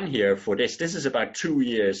I've done here for this is about 2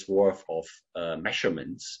 years worth of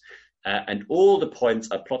measurements. And all the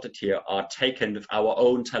points I plotted here are taken with our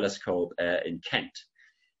own telescope in Kent.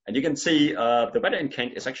 And you can see the weather in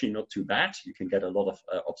Kent is actually not too bad. You can get a lot of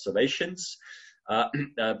observations.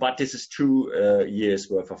 But this is 2 years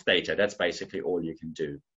worth of data. That's basically all you can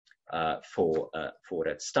do for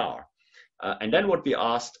that star. And then what we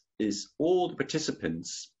asked is all the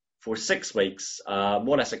participants for 6 weeks,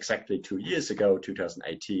 more or less exactly 2 years ago,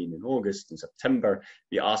 2018 in August and September,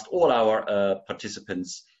 we asked all our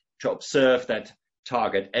participants to observe that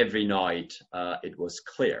target every night it was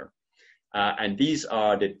clear. And these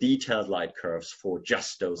are the detailed light curves for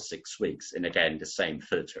just those 6 weeks. And again, the same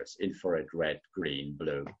filters, infrared, red, green,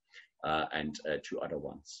 blue, and 2 other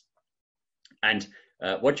ones. And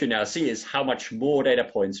what you now see is how much more data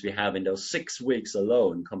points we have in those 6 weeks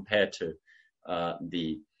alone compared to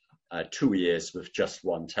the 2 years with just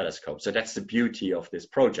one telescope. So that's the beauty of this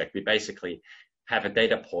project. We basically have a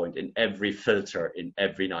data point in every filter in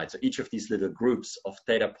every night. So each of these little groups of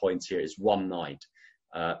data points here is one night.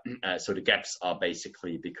 So the gaps are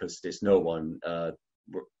basically because there's no one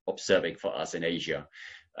observing for us in Asia.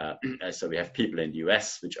 So we have people in the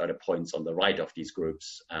US, which are the points on the right of these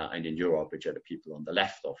groups, and in Europe, which are the people on the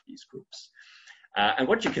left of these groups. And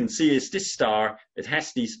what you can see is this star, it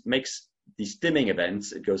has makes these dimming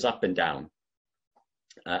events. It goes up and down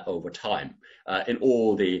over time in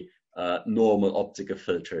all the normal optical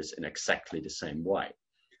filters in exactly the same way.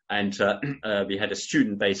 And we had a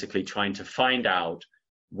student basically trying to find out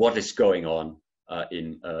what is going on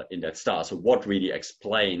in that star. So what really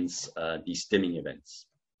explains these dimming events?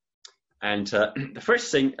 And the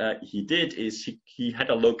first thing he did is he had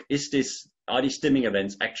a look, are these dimming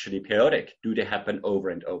events actually periodic? Do they happen over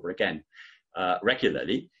and over again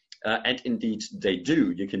regularly? And indeed they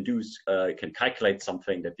do. You can calculate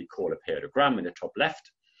something that we call a periodogram in the top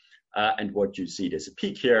left. And what you see, there's a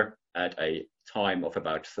peak here at a time of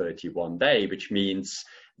about 31 days, which means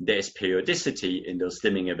there's periodicity in those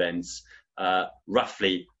dimming events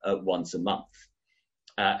roughly once a month.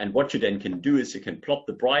 And what you then can do is you can plot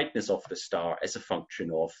the brightness of the star as a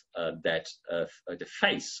function of the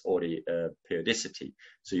phase or the periodicity.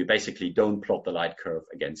 So you basically don't plot the light curve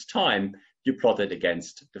against time, you plot it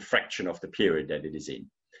against the fraction of the period that it is in.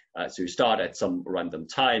 So you start at some random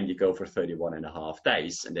time, you go for 31.5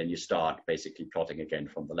 days, and then you start basically plotting again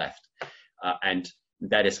from the left. And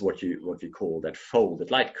that is what we call that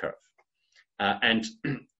folded light curve. And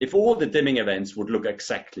if all the dimming events would look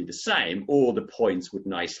exactly the same, all the points would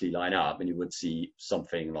nicely line up, and you would see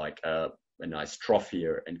something like a nice trough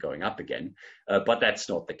here and going up again. But that's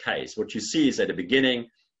not the case. What you see is at the beginning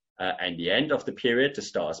and the end of the period, the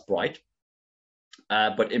star is bright.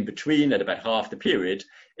 But in between, at about half the period,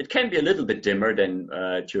 it can be a little bit dimmer than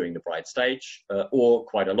during the bright stage, or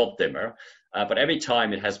quite a lot dimmer. But every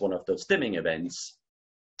time it has one of those dimming events,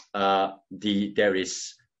 there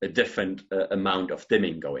is a different amount of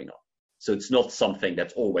dimming going on. So it's not something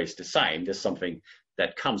that's always the same. There's something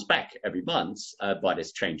that comes back every month, but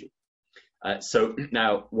it's changing. So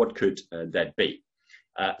now, what could that be?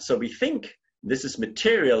 So we think this is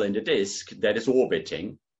material in the disk that is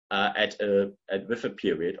orbiting with a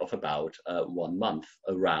period of about 1 month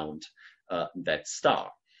around that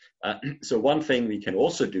star. So one thing we can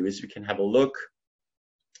also do is we can have a look,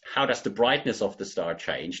 how does the brightness of the star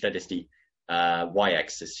change? That is the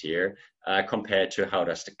y-axis here, compared to how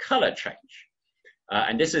does the color change?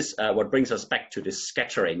 And this is what brings us back to this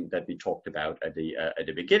scattering that we talked about at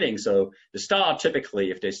the beginning. So the star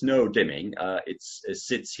typically, if there's no dimming, it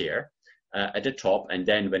sits here at the top, and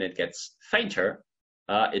then when it gets fainter,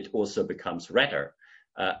 it also becomes redder,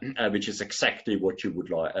 which is exactly what you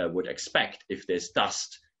would expect if there's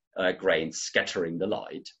dust grains scattering the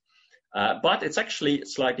light. But it's actually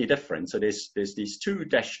slightly different. So there's these two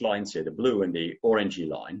dashed lines here, the blue and the orangey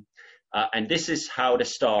line. And this is how the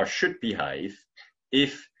star should behave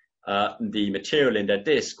if the material in that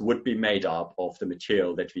disk would be made up of the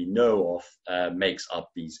material that we know of makes up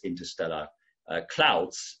these interstellar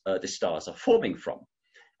clouds the stars are forming from.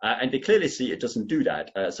 And they clearly see it doesn't do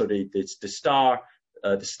that. So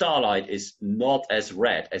the starlight is not as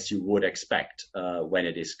red as you would expect when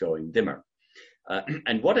it is going dimmer.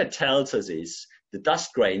 And what it tells us is the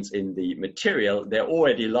dust grains in the material, they're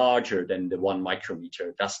already larger than the 1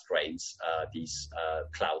 micrometer dust grains these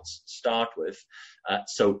clouds start with.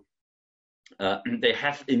 So they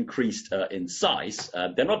have increased in size.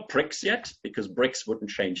 They're not bricks yet, because bricks wouldn't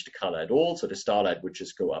change the color at all. So the starlight would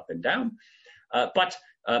just go up and down. But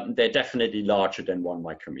they're definitely larger than 1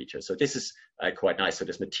 micrometer. So this is quite nice. So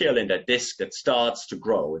there's material in that disk that starts to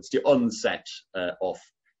grow. It's the onset of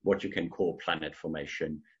what you can call planet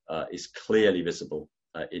formation is clearly visible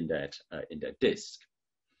in that disk.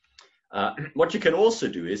 What you can also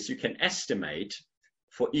do is you can estimate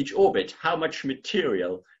for each orbit how much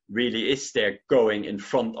material really is there going in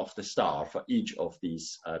front of the star for each of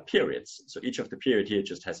these periods. So each of the period here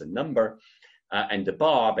just has a number, and the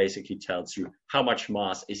bar basically tells you how much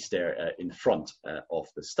mass is there in front of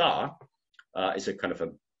the star. It's a kind of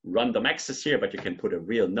a random axis here, but you can put a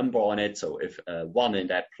real number on it. So if 1 in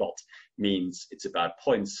that plot means it's about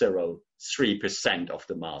 0.03% of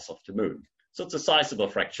the mass of the moon. So it's a sizable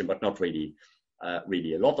fraction, but not really a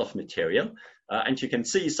lot of material. And you can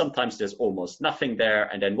see sometimes there's almost nothing there.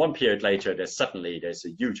 And then 1 period later, there's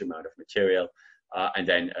a huge amount of material. And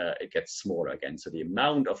then it gets smaller again. So the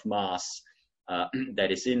amount of mass that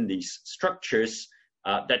is in these structures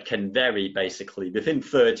that can vary basically within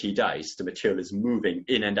 30 days. The material is moving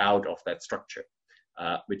in and out of that structure,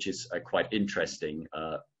 which is quite interesting.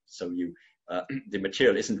 So the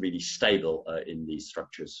material isn't really stable in these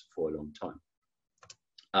structures for a long time.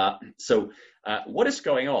 So what is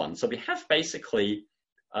going on? So we have basically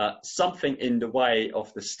something in the way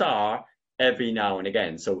of the star every now and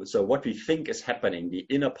again. So what we think is happening, the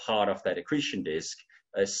inner part of that accretion disk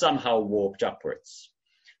is somehow warped upwards.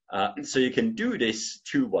 So you can do this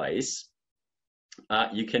two ways.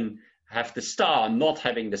 You can have the star not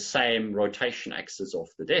having the same rotation axis of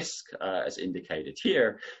the disk as indicated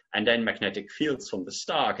here, and then magnetic fields from the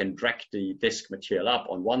star can drag the disk material up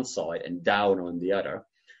on one side and down on the other.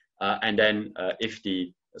 And then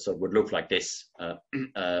so it would look like this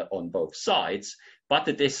on both sides, but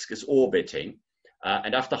the disk is orbiting.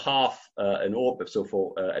 And after half an orbit, so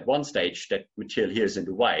for at one stage, that material here is in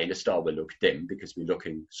the way, and the star will look dim because we're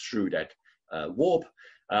looking through that warp.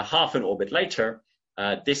 Half an orbit later,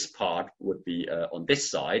 this part would be on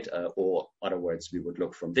this side, or in other words, we would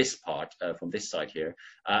look from this part, from this side here,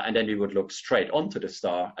 and then we would look straight onto the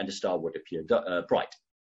star, and the star would appear bright.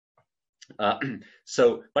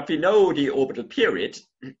 But we know the orbital period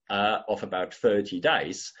of about 30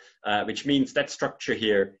 days, which means that structure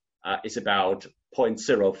here is about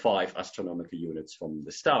 0.05 astronomical units from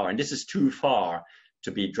the star. And this is too far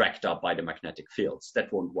to be dragged up by the magnetic fields.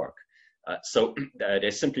 That won't work. So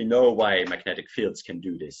there's simply no way magnetic fields can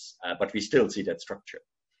do this, but we still see that structure.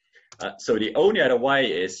 So the only other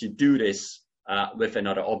way is you do this with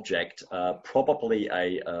another object, probably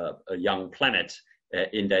a young planet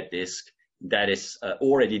in that disk that is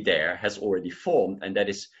already there, has already formed, and that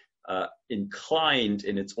is inclined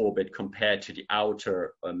in its orbit compared to the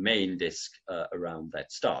outer main disk around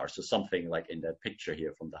that star. So something like in that picture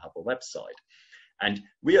here from the Hubble website. And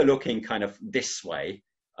we are looking kind of this way.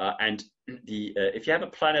 And if you have a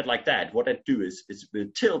planet like that, what it do is will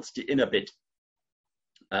tilt the inner bit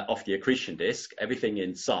of the accretion disk, everything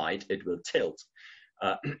inside, it will tilt.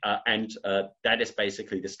 And that is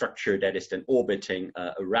basically the structure that is then orbiting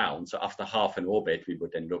around. So after half an orbit, we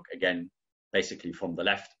would then look again, basically from the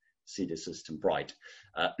left, see the system bright.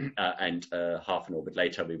 And half an orbit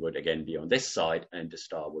later, we would again be on this side, and the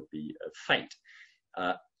star would be faint.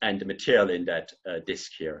 And the material in that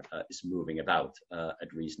disk here is moving about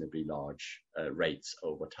at reasonably large rates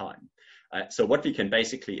over time. So what we can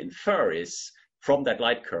basically infer is, from that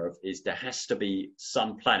light curve, is there has to be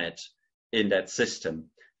some planet in that system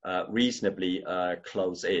reasonably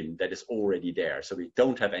close in that is already there. So we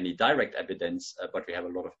don't have any direct evidence, but we have a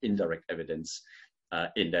lot of indirect evidence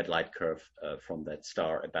in that light curve from that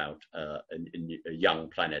star about a young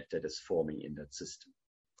planet that is forming in that system.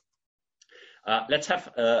 Let's have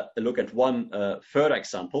a look at one further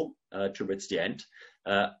example towards the end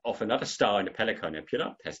of another star in the Pelican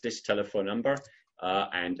Nebula. It has this telephone number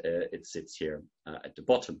and it sits here at the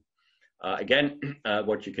bottom. Again,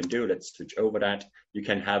 what you can do, let's switch over that. You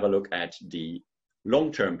can have a look at the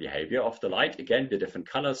long-term behavior of the light. Again, the different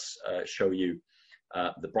colors show you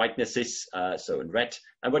the brightnesses, so in red.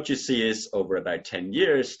 And what you see is over about 10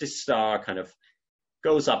 years, this star kind of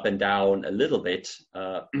goes up and down a little bit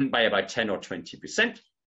by about 10 or 20%.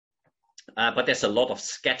 But there's a lot of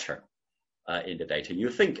scatter in the data.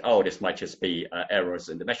 You think, oh, this might just be errors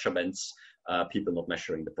in the measurements, people not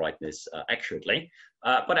measuring the brightness accurately.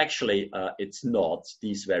 But actually, it's not.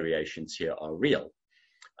 These variations here are real.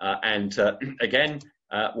 And again,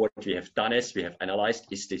 what we have done is we have analyzed,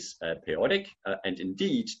 is this periodic? And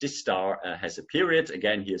indeed, this star has a period.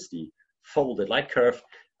 Again, here's the folded light curve.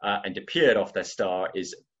 And the period of that star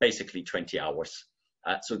is basically 20 hours.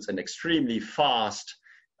 So it's an extremely fast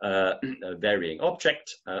varying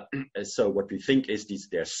object. So what we think is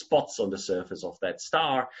there are spots on the surface of that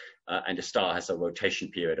star, and the star has a rotation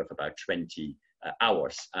period of about 20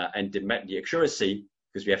 hours. And the accuracy,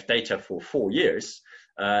 because we have data for 4 years,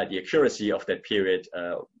 the accuracy of that period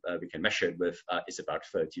we can measure it with is about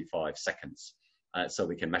 35 seconds. So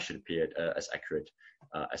we can measure the period as accurate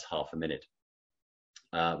as half a minute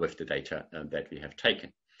with the data that we have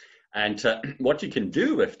taken. And what you can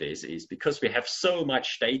do with this is, because we have so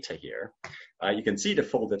much data here, you can see the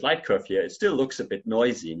folded light curve here. It still looks a bit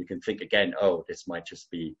noisy, and you can think again, oh, this might just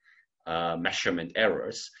be measurement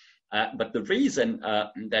errors. But the reason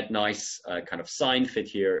that nice kind of sign fit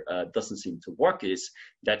here doesn't seem to work is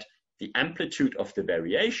that the amplitude of the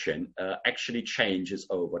variation actually changes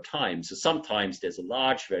over time. So sometimes there's a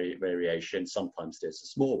large variation, sometimes there's a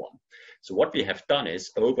small one. So what we have done is,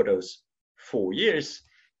 over those 4 years,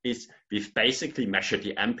 is we've basically measured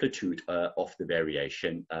the amplitude of the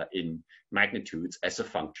variation in magnitudes as a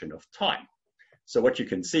function of time. So what you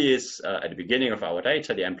can see is at the beginning of our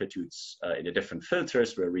data, the amplitudes in the different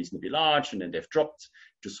filters were reasonably large, and then they've dropped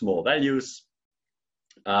to small values.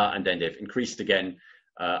 And then they've increased again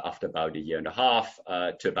after about a year and a half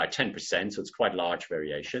to about 10%. So it's quite large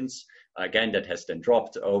variations. Again, that has then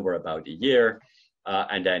dropped over about a year.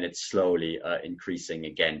 And then it's slowly increasing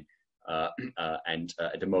again. And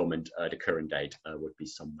at the moment, the current date would be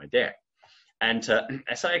somewhere there. And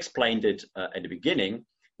as I explained it at the beginning,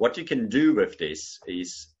 what you can do with this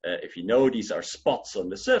is, if you know these are spots on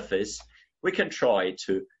the surface, we can try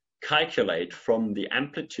to calculate from the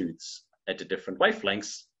amplitudes at the different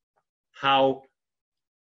wavelengths how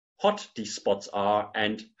hot these spots are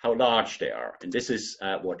and how large they are. And this is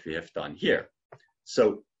what we have done here.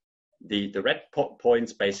 So the red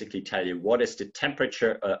points basically tell you what is the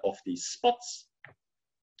temperature of these spots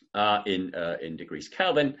in degrees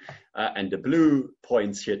Kelvin, and the blue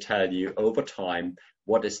points here tell you over time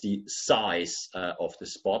what is the size of the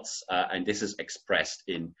spots, and this is expressed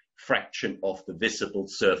in fraction of the visible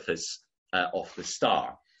surface of the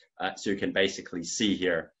star. So you can basically see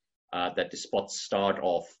here that the spots start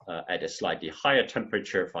off at a slightly higher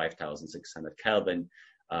temperature, 5,600 Kelvin,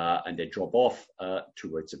 and they drop off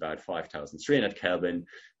towards about 5,300 Kelvin,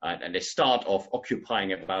 and they start off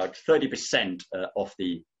occupying about 30% of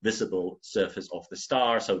the visible surface of the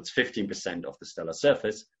star, so it's 15% of the stellar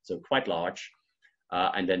surface, so quite large,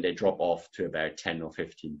 and then they drop off to about 10 or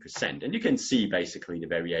 15%. And you can see basically the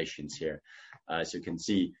variations here. So you can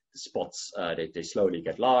see the spots, they slowly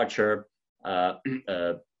get larger,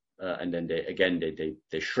 and then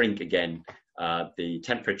they shrink again. The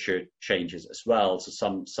temperature changes as well,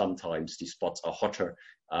 so sometimes these spots are hotter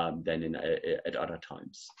than at other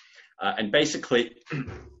times. And basically,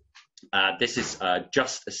 this is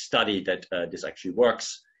just a study that this actually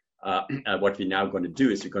works. What we're now going to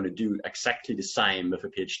do is we're going to do exactly the same with a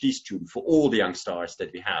PhD student for all the young stars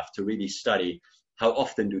that we have, to really study how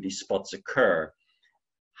often do these spots occur,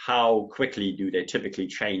 how quickly do they typically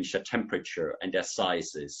change their temperature and their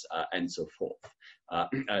sizes, and so forth.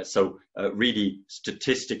 So really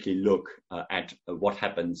statistically look at what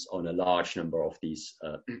happens on a large number of these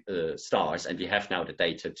stars, and we have now the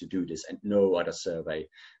data to do this, and no other survey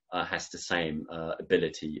has the same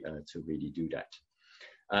ability to really do that.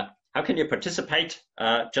 How can you participate?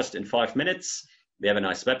 Just in 5 minutes. We have a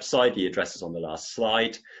nice website, the address is on the last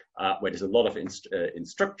slide, where there's a lot of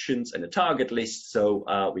instructions and a target list, so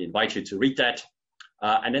we invite you to read that.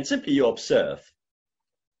 And then simply you observe.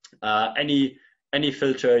 Any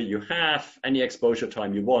filter you have, any exposure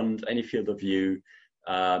time you want, any field of view,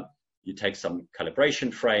 you take some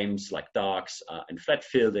calibration frames like darks and flat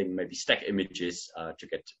fielding, maybe stack images to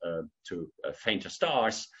get to fainter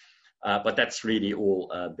stars. But that's really all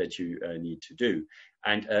that you need to do.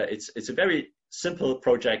 And it's a very simple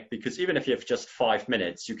project, because even if you have just 5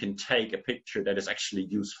 minutes, you can take a picture that is actually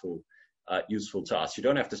useful to us. You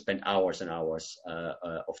don't have to spend hours and hours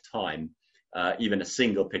of time. Even a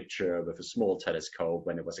single picture with a small telescope,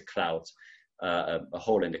 when it was a cloud, a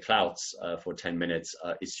hole in the clouds for 10 minutes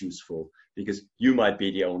is useful, because you might be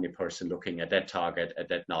the only person looking at that target at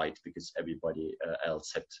that night, because everybody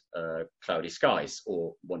else had cloudy skies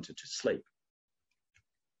or wanted to sleep.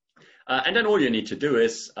 And then all you need to do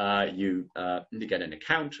is you get an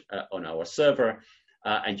account on our server,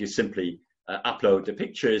 and you simply upload the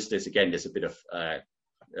pictures. There's a bit of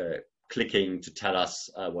clicking to tell us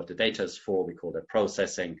what the data is for. We call that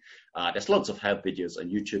processing. There's lots of help videos on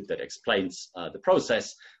YouTube that explains the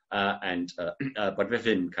process, but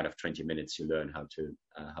within kind of 20 minutes you learn how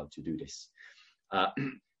to do this.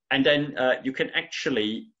 And then you can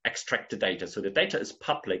actually extract the data. So the data is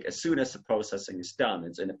public as soon as the processing is done.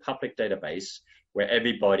 It's in a public database where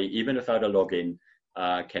everybody, even without a login,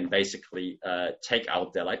 can basically take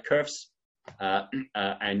out their light curves.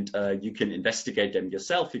 And you can investigate them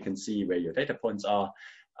yourself. You can see where your data points are,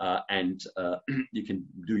 and you can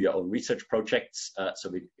do your own research projects. So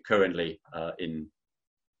we're currently in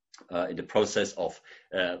the process of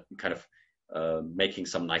making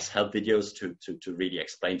some nice help videos to really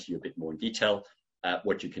explain to you a bit more in detail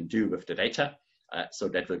what you can do with the data. So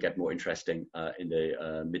that will get more interesting in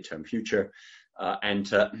the midterm future.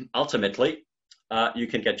 And ultimately, you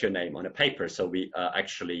can get your name on a paper. So we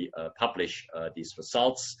actually publish these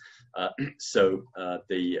results. So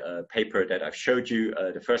the paper that I've showed you,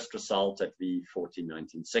 the first result at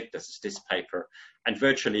V1496, this is this paper. And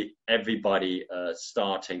virtually everybody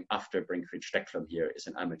starting after Brinkfried Stecklam here is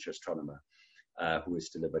an amateur astronomer. who has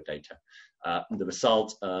delivered data. The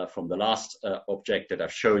result from the last object that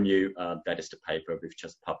I've shown you, that is the paper we've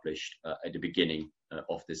just published at the beginning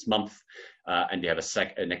of this month. And we have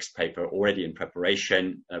a next paper already in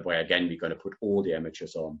preparation, where again, we're going to put all the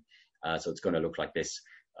amateurs on. So it's going to look like this,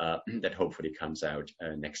 that hopefully comes out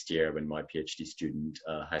next year when my PhD student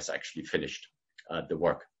has actually finished the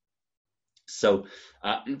work. So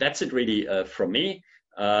that's it really from me.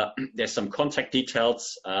 There's some contact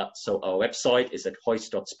details. So our website is at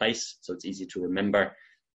hoist.space, so it's easy to remember.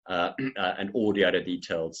 And all the other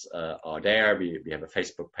details are there. We have a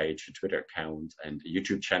Facebook page, a Twitter account, and a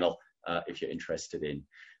YouTube channel if you're interested in.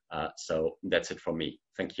 So that's it from me.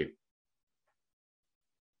 Thank you.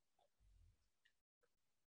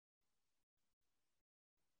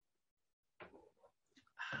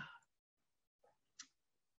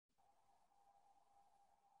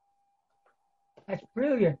 That's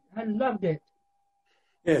brilliant. I loved it.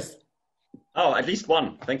 Yes. Oh, at least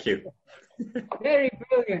one. Thank you. Very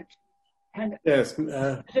brilliant. And Yes.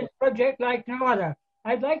 it's a project like no other.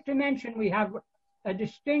 I'd like to mention we have a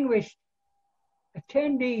distinguished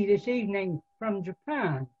attendee this evening from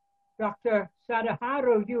Japan, Dr.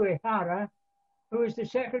 Sadaharu Uehara, who is the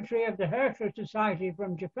secretary of the Herschel Society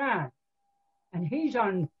from Japan. And he's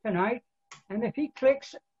on tonight. And if he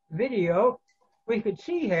clicks video, we could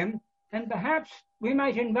see him. And perhaps we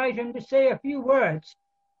might invite him to say a few words.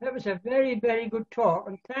 That was a very, very good talk.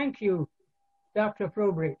 And thank you, Dr.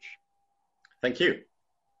 Froebrich. Thank you.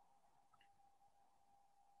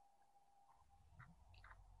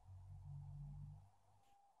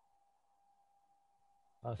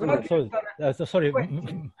 Sorry,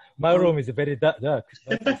 my room is very dark.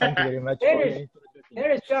 Thank you very much.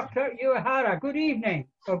 There is Dr. Uehara. Good evening,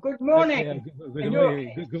 or good morning.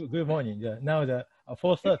 Good morning. Yeah, now the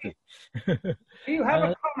 4:30. Do you have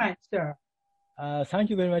a comment, sir?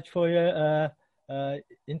 Thank you very much for your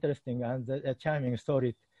interesting and charming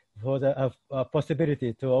story, for the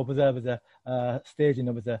possibility to observe the staging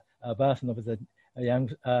of the birth of the young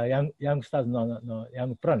stars,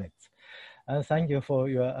 young planets. And thank you for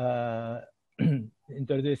your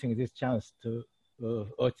introducing this chance to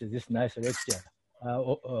watch this nice lecture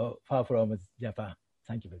far from Japan.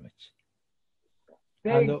 Thank you very much.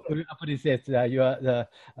 And we appreciate your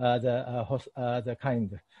the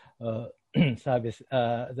kind service,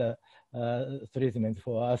 the treatment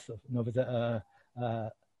for us of the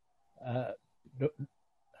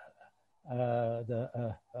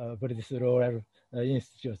British Royal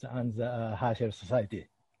Institute and the Herschel Society.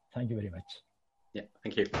 Thank you very much. Yeah,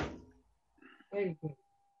 thank you. Very good.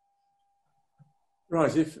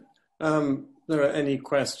 Right, if there are any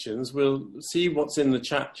questions, we'll see what's in the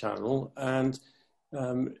chat channel, and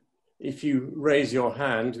if you raise your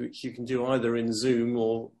hand, which you can do either in Zoom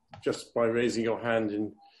or just by raising your hand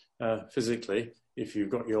in physically, if you've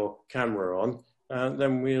got your camera on,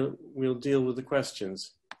 then we'll deal with the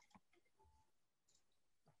questions.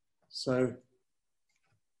 So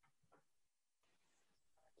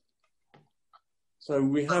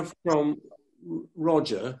we have from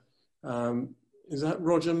Roger. Is that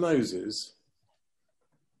Roger Moses?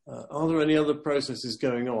 Are there any other processes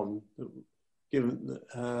going on, given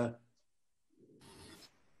the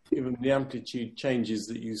amplitude changes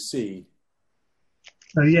that you see?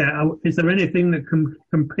 Yeah, is there anything that can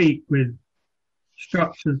compete with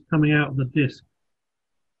structures coming out of the disk,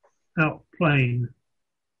 out plane,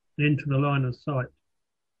 into the line of sight?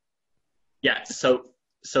 Yeah, so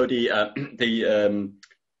the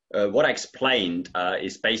what I explained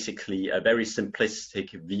is basically a very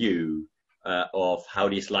simplistic view of how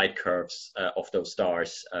these light curves of those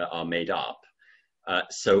stars are made up.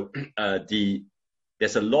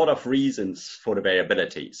 There's a lot of reasons for the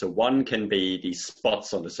variability. So one can be these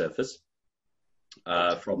spots on the surface,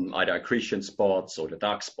 from either accretion spots or the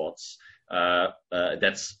dark spots.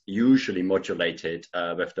 That's usually modulated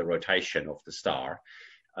with the rotation of the star.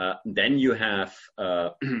 Then you have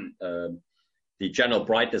the general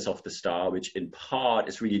brightness of the star, which in part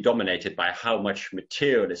is really dominated by how much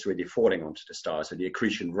material is really falling onto the star. So the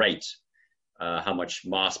accretion rate, how much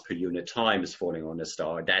mass per unit time is falling on the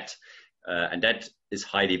star, and that is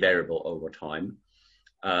highly variable over time.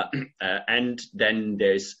 And then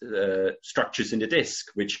there's structures in the disk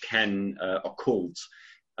which can occult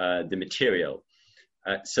the material.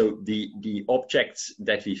 So the objects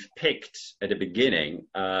that we've picked at the beginning,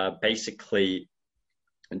 basically,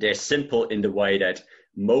 they're simple in the way that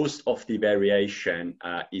most of the variation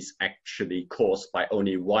is actually caused by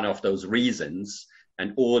only one of those reasons,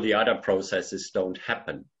 and all the other processes don't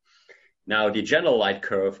happen. Now, the general light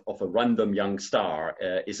curve of a random young star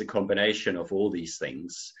is a combination of all these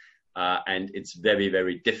things. and it's very,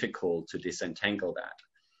 very difficult to disentangle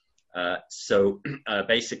that. So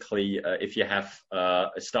basically, if you have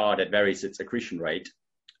a star that varies its accretion rate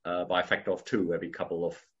by a factor of 2 every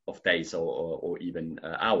couple of days or even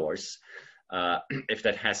hours, if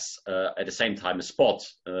that has at the same time a spot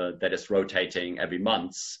that is rotating every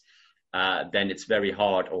month, then it's very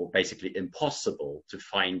hard or basically impossible to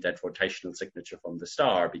find that rotational signature from the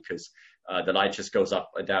star, because the light just goes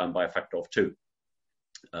up and down by a factor of 2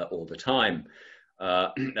 all the time.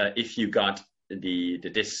 If you got the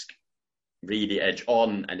disk really edge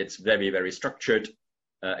on and it's very, very structured,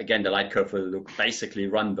 again, the light curve will look basically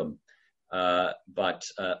random. But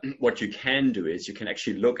what you can do is you can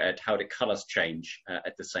actually look at how the colors change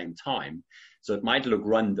at the same time. So it might look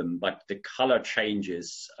random, but the color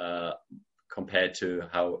changes compared to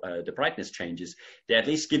how the brightness changes. They at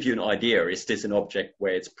least give you an idea. Is this an object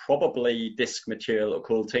where it's probably disk material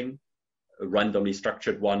occulting, a randomly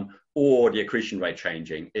structured one, or the accretion rate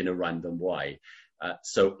changing in a random way?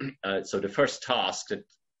 So the first task that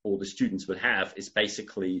all the students will have is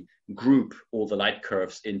basically group all the light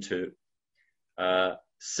curves into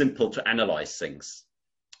simple to analyze things,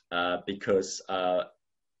 because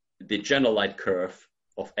the general light curve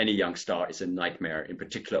of any young star is a nightmare, in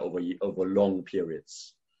particular over long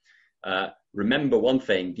periods. Remember one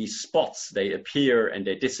thing: these spots, they appear and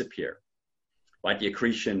they disappear. Right? The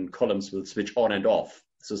accretion columns will switch on and off.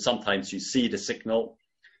 So sometimes you see the signal,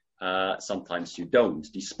 sometimes you don't.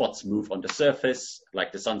 These spots move on the surface,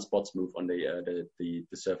 like the sunspots move on the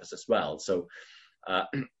surface as well. So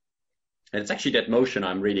and it's actually that motion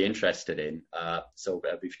I'm really interested in. So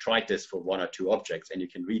we've tried this for 1 or 2 objects, and you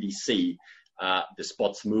can really see the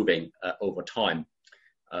spots moving over time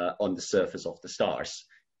on the surface of the stars.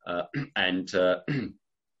 And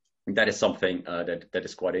that is something that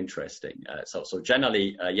is quite interesting. So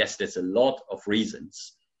generally, yes, there's a lot of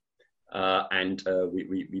reasons. And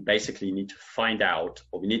we basically need to find out,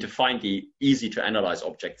 or we need to find the easy to analyze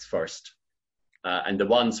objects first. And the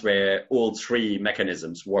ones where all 3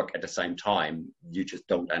 mechanisms work at the same time, you just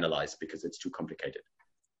don't analyze because it's too complicated.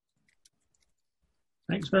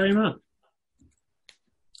 Thanks very much.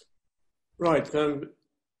 Right.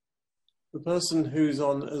 The person who's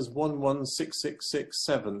on as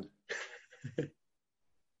 116667,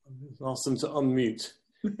 ask them to unmute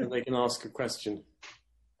and they can ask a question.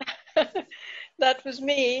 That was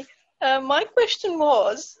me. My question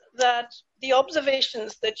was that the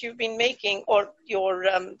observations that you've been making, or your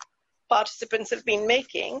participants have been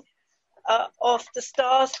making, of the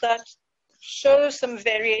stars that show some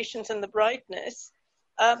variations in the brightness,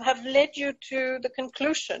 have led you to the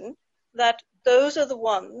conclusion that those are the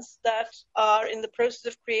ones that are in the process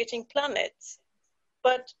of creating planets.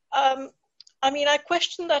 But I mean, I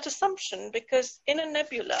question that assumption, because in a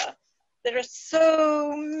nebula, there are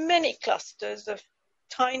so many clusters of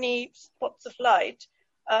tiny spots of light.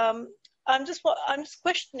 I'm just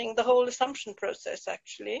questioning the whole assumption process,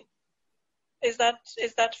 actually. Is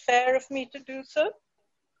that fair of me to do so?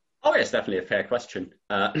 Oh, it's definitely a fair question.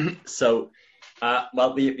 Well,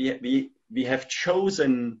 we have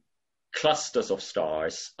chosen clusters of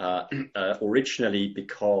stars originally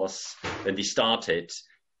because when we started,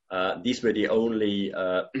 these were the only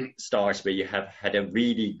stars where you have had a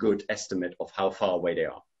really good estimate of how far away they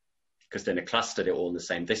are, because in a cluster they're all in the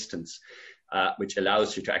same distance, which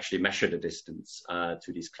allows you to actually measure the distance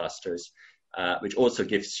to these clusters, which also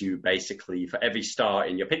gives you basically for every star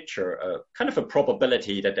in your picture kind of a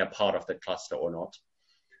probability that they're part of the cluster or not.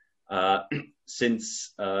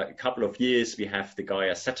 Since a couple of years, we have the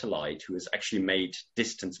Gaia satellite, who has actually made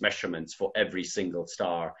distance measurements for every single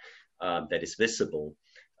star that is visible.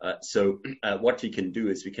 So what we can do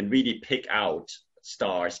is we can really pick out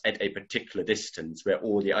stars at a particular distance where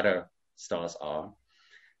all the other stars are.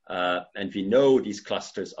 And we know these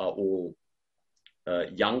clusters are all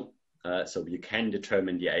young, so you can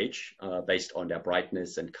determine the age based on their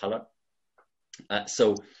brightness and color.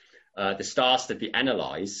 So the stars that we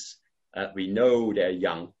analyze, we know they're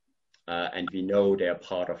young, and we know they're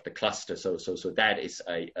part of the cluster. So that is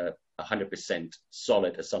a 100%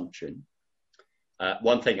 solid assumption.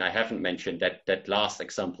 One thing I haven't mentioned, that last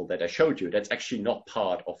example that I showed you, that's actually not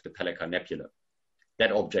part of the Pelican Nebula.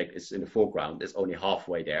 That object is in the foreground, is only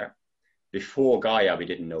halfway there. Before Gaia, we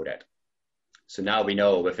didn't know that. So now we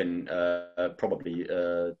know within probably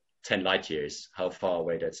 10 light years how far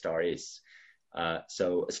away that star is.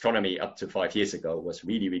 So astronomy up to 5 years ago was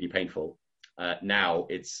really, really painful. Now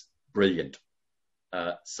it's brilliant.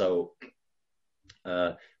 So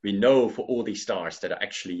we know for all these stars that are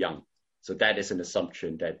actually young. So that is an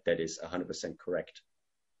assumption that is 100% correct.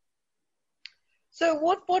 So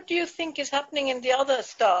what do you think is happening in the other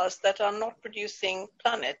stars that are not producing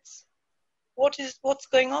planets? What's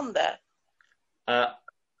going on there?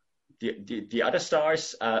 The other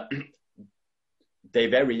stars, they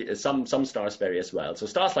vary. Some stars vary as well. So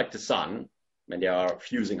stars like the Sun, when they are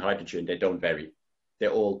fusing hydrogen, they don't vary. They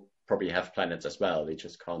all probably have planets as well. We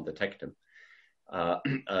just can't detect them.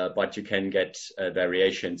 But you can get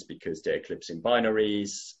variations because they're eclipsing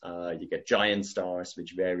binaries. You get giant stars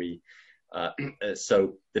which vary.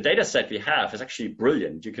 So the data set we have is actually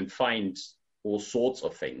brilliant. You can find all sorts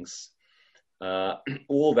of things.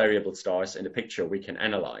 All variable stars in the picture we can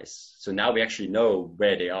analyze. So now we actually know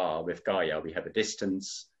where they are with Gaia. We have a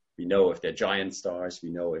distance. We know if they're giant stars.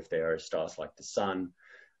 We know if they are stars like the Sun,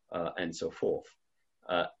 and so forth.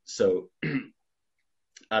 So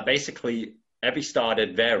basically, every star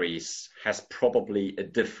that varies has probably a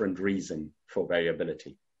different reason for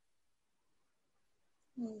variability.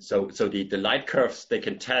 So the light curves, they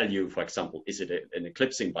can tell you, for example, is it an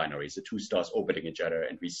eclipsing binary? Is it two stars orbiting each other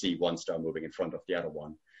and we see one star moving in front of the other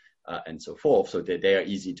one, and so forth. So they are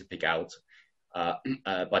easy to pick out.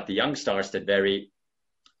 But the young stars that vary,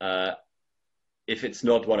 if it's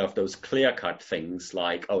not one of those clear-cut things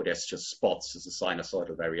like, oh, there's just spots as a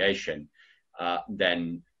sinusoidal variation,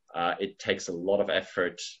 then it takes a lot of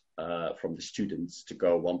effort from the students to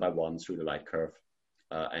go one by one through the light curve.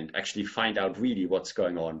 And actually find out really what's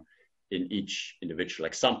going on in each individual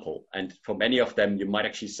example. And for many of them, you might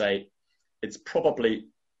actually say it's probably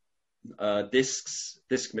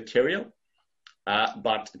disk material,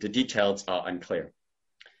 but the details are unclear.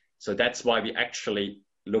 So that's why we actually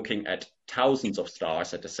looking at thousands of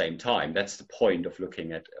stars at the same time. That's the point of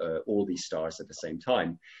looking at all these stars at the same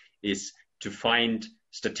time, is to find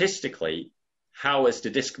statistically how is the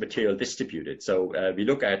disk material distributed. So we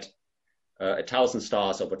look at 1,000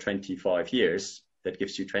 stars over 25 years, that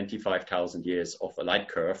gives you 25,000 years of a light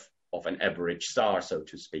curve of an average star, so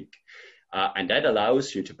to speak. And that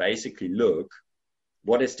allows you to basically look,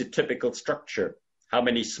 what is the typical structure? How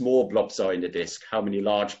many small blobs are in the disk? How many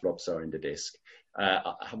large blobs are in the disk?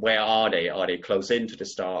 Where are they? Are they close into the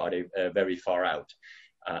star? Are they very far out?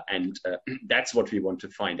 And that's what we want to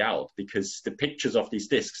find out, because the pictures of these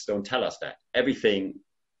disks don't tell us that. Everything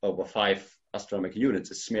over 5 astronomical units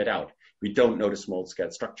is smeared out. We don't know the small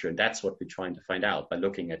scale structure, and that's what we're trying to find out by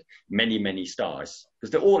looking at many, many stars,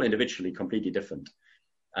 because they're all individually completely different.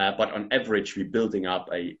 But on average, we're building up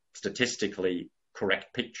a statistically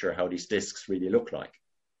correct picture how these disks really look like,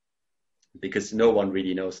 because no one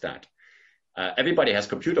really knows that. Everybody has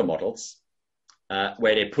computer models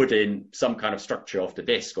where they put in some kind of structure of the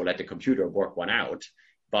disk or let the computer work one out.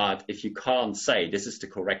 But if you can't say this is the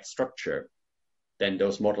correct structure, then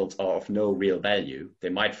those models are of no real value. They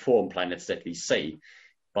might form planets that we see,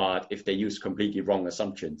 but if they use completely wrong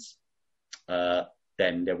assumptions, then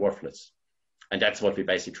they're worthless. And that's what we're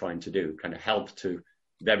basically trying to do, kind of help to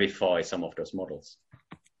verify some of those models.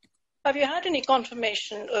 Have you had any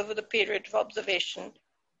confirmation over the period of observation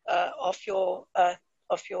of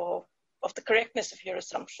the correctness of your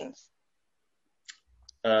assumptions?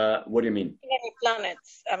 What do you mean? Any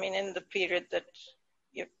planets? I mean, in the period that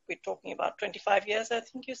we're talking about, 25 years, I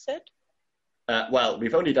think you said? Well,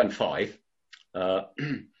 we've only done 5.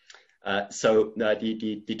 So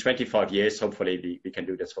the 25 years, hopefully we can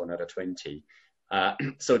do this for another 20.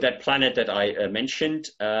 So that planet that I mentioned,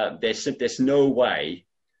 there's no way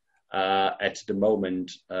at the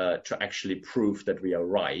moment to actually prove that we are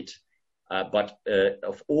right. But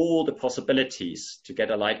of all the possibilities to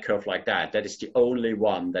get a light curve like that, that is the only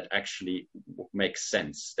one that actually makes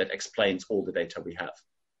sense, that explains all the data we have.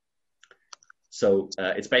 So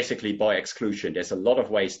it's basically by exclusion. There's a lot of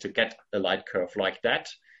ways to get a light curve like that,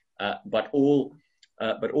 but all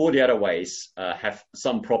the other ways have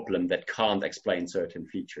some problem that can't explain certain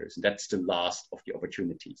features. And that's the last of the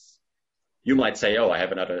opportunities. You might say, oh, I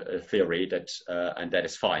have another theory that, and that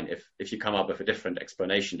is fine. If you come up with a different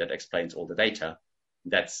explanation that explains all the data,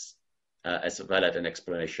 that's as valid an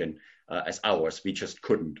explanation as ours. We just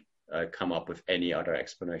couldn't come up with any other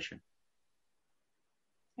explanation.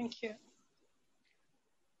 Thank you.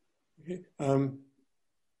 Okay.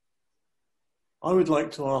 I would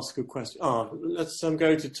like to ask a question. Let's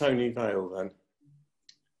go to Tony Vale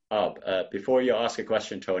then. Before you ask a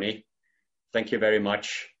question, Tony, thank you very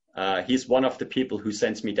much. He's one of the people who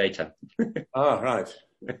sends me data. Right.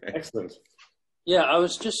 Excellent. Yeah, I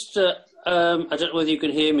was just, I don't know whether you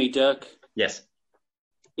can hear me, Dirk. Yes.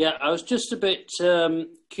 Yeah, I was just a bit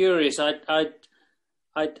curious.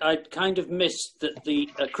 I'd kind of missed that the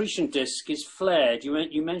accretion disk is flared.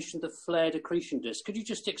 You mentioned the flared accretion disk. Could you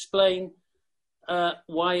just explain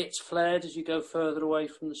why it's flared as you go further away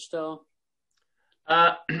from the star?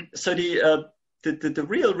 So the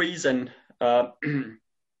real reason, I'm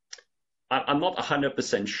not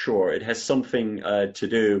 100% sure. It has something to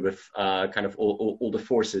do with kind of all the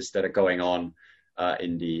forces that are going on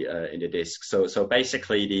in the disk. So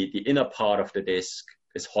basically, the inner part of the disk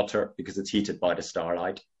is hotter because it's heated by the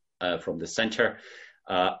starlight from the center,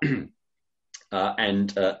 and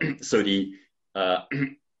so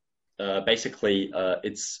basically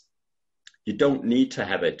it's. You don't need to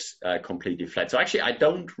have it completely flat. So actually, I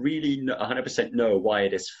don't really 100% know why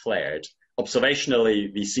it is flared.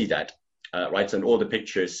 Observationally, we see that, right? So in all the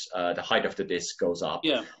pictures, the height of the disk goes up.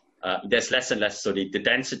 Yeah. There's less and less, so the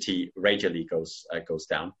density radially goes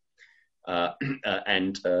down.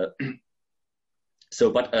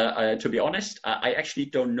 So, to be honest, I actually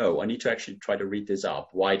don't know. I need to actually try to read this up,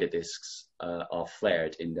 why the disks are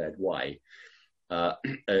flared in that way.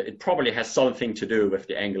 It probably has something to do with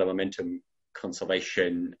the angular momentum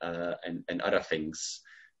conservation and other things.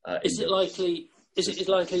 Is it likely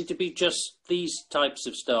to be just these types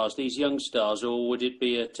of stars, these young stars, or would it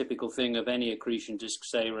be a typical thing of any accretion disk,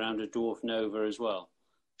 say, around a dwarf nova as well?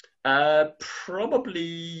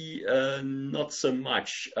 Probably not so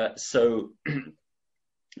much. I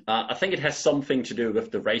think it has something to do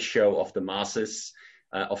with the ratio of the masses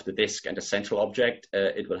of the disk and the central object.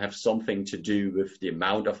 It will have something to do with the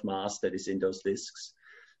amount of mass that is in those disks.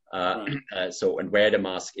 Right. And where the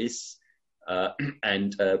mass is.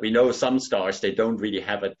 We know some stars, they don't really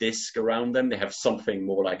have a disk around them. They have something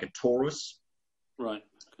more like a torus. Right.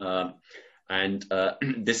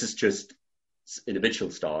 This is just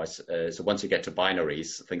individual stars. So once you get to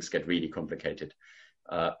binaries, things get really complicated.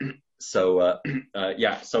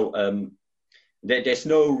 There's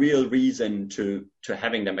no real reason to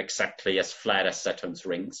having them exactly as flat as Saturn's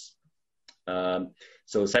rings.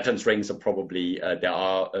 So Saturn's rings are probably, there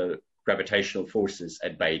are gravitational forces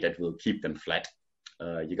at bay that will keep them flat.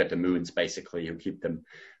 You got the moons basically who keep them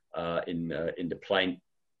in the plane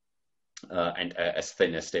and as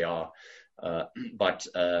thin as they are. But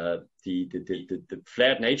the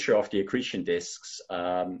flared nature of the accretion disks,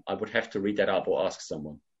 I would have to read that up or ask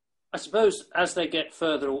someone. I suppose as they get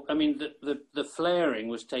further, I mean, the flaring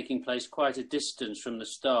was taking place quite a distance from the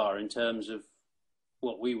star in terms of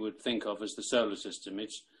what we would think of as the solar system.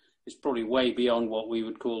 It's probably way beyond what we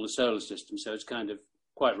would call the solar system, so it's kind of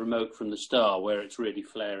quite remote from the star where it's really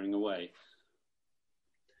flaring away.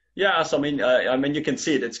 Yeah, so I mean, you can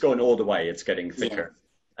see it. It's going all the way. It's getting thicker. Yeah.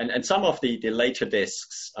 And some of the later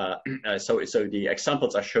disks, so the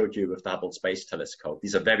examples I showed you with the Hubble Space Telescope,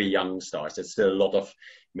 these are very young stars. There's still a lot of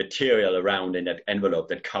material around in that envelope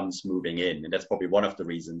that comes moving in. And that's probably one of the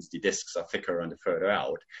reasons the disks are thicker and further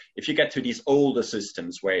out. If you get to these older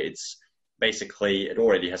systems where it's basically, it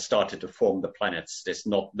already has started to form the planets, there's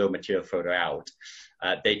no material further out.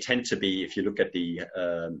 They tend to be, if you look at the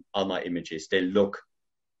ALMA images, they look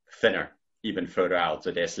thinner, even further out, so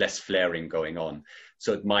there's less flaring going on.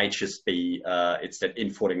 So it might just be it's that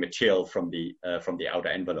infalling material from the outer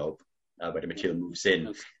envelope where the material moves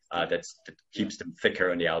in that keeps them thicker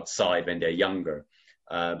on the outside when they're younger.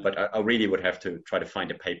 But I really would have to try to find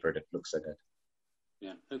a paper that looks at that.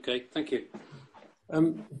 Yeah. Okay. Thank you.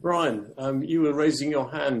 Brian, you were raising your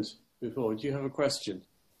hand before. Do you have a question?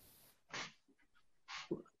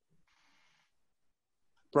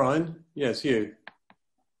 Brian? Yes, you.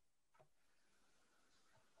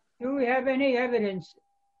 Do we have any evidence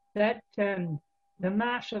that the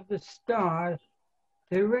mass of the star,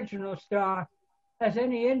 the original star, has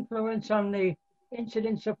any influence on the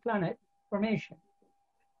incidence of planet formation?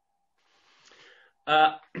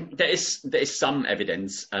 There is some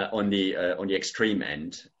evidence on the extreme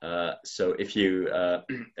end. So if you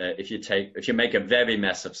make a very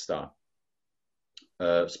massive star,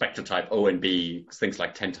 spectral type O and B, things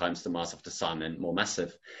like 10 times the mass of the sun and more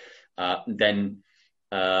massive, then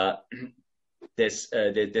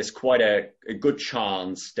there's quite a good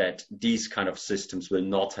chance that these kind of systems will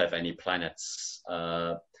not have any planets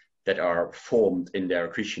that are formed in their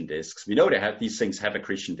accretion disks. We know these things have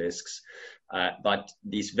accretion disks, but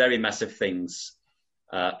these very massive things.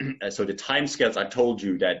 So the timescales, I told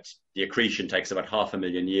you that the accretion takes about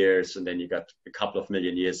 500,000 years, and then you got a couple of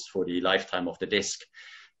million years for the lifetime of the disk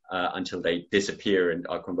until they disappear and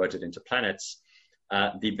are converted into planets.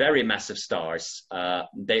 The very massive stars,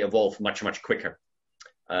 they evolve much, much quicker.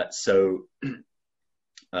 So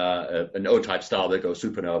an O-type star will go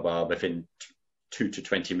supernova within 2 to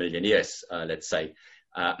 20 million years, let's say,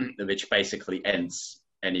 which basically ends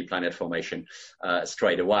any planet formation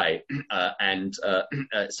straight away.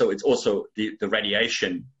 So it's also the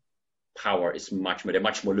radiation power is they're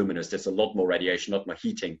much more luminous. There's a lot more radiation, a lot more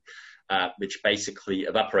heating, which basically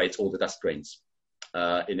evaporates all the dust grains.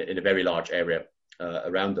 in a very large area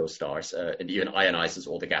around those stars, and even ionizes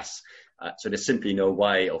all the gas. So there's simply no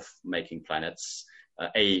way of making planets.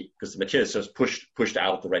 Because the material is just pushed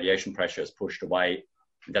out, the radiation pressure is pushed away.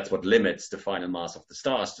 That's what limits the final mass of the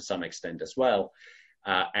stars to some extent as well.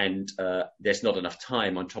 And there's not enough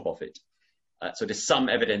time on top of it. So there's some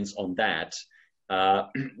evidence on that.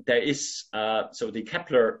 There is, so the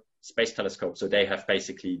Kepler Space Telescope, so they have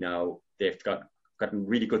basically now, they've gotten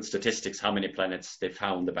really good statistics, how many planets they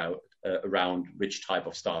found about around which type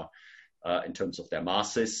of star in terms of their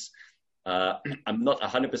masses. I'm not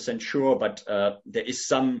 100% sure, but there is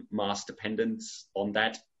some mass dependence on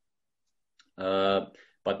that,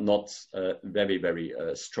 but not very, very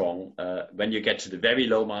strong. When you get to the very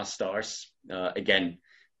low mass stars, again,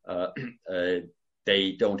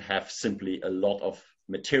 they don't have simply a lot of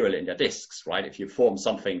material in their disks, right? If you form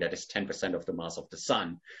something that is 10% of the mass of the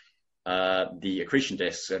sun, the accretion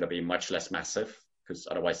disks are going to be much less massive, because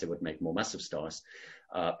otherwise they would make more massive stars.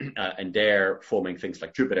 And there, forming things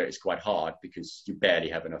like Jupiter is quite hard because you barely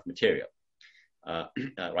have enough material,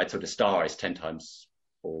 right? So the star is 10 times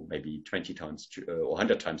or maybe 20 times or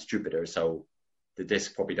 100 times Jupiter. So the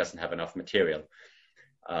disk probably doesn't have enough material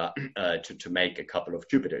to make a couple of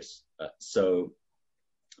Jupiters.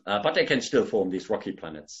 But they can still form these rocky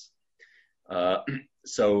planets.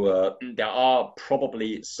 So there are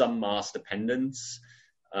probably some mass dependence,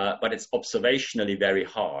 but it's observationally very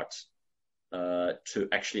hard to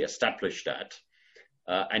actually establish that.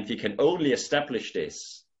 And we can only establish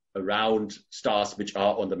this around stars which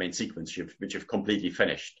are on the main sequence, which have completely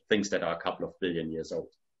finished, things that are a couple of billion years old.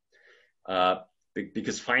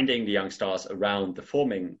 Because finding the young stars around the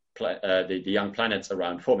forming, the young planets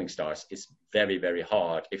around forming stars is very, very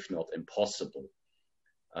hard, if not impossible.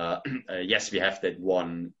 Yes, we have that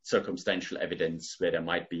one circumstantial evidence where there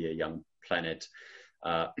might be a young planet,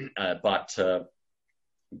 but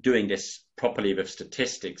doing this properly with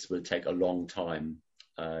statistics will take a long time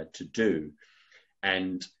to do.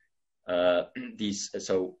 And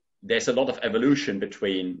so there's a lot of evolution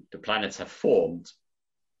between the planets have formed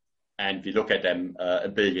and we look at them a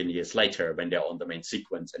billion years later when they're on the main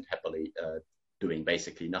sequence and happily doing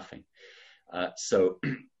basically nothing. So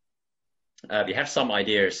we have some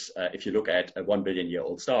ideas, if you look at 1 billion year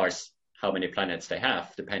old stars, how many planets they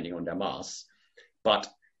have, depending on their mass. But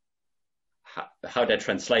how that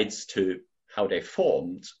translates to how they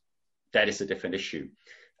formed, that is a different issue.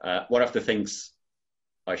 One of the things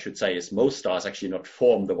I should say is most stars actually not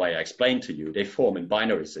form the way I explained to you. They form in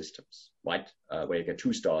binary systems, right? Where you get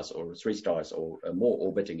 2 stars or 3 stars or more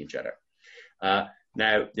orbiting each other.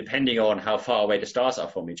 Now, depending on how far away the stars are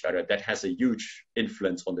from each other, that has a huge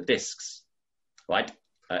influence on the disks, right?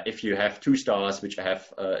 If you have 2 stars which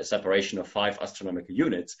have a separation of 5 astronomical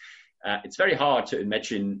units, it's very hard to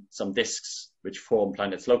imagine some disks which form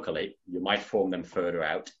planets locally. You might form them further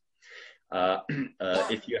out.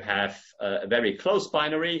 If you have a very close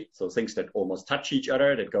binary, so things that almost touch each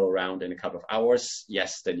other, that go around in a couple of hours,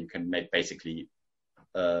 yes, then you can make basically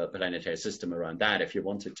a planetary system around that if you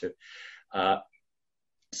wanted to.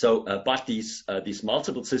 But these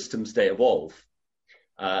multiple systems, they evolve.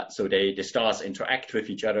 So the stars interact with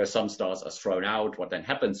each other. Some stars are thrown out. What then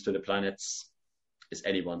happens to the planets is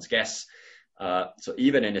anyone's guess. So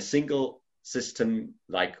even in a single system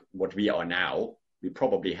like what we are now, we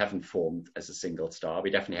probably haven't formed as a single star.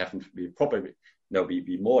 We definitely haven't,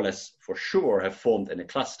 we more or less for sure have formed in a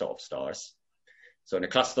cluster of stars. So in a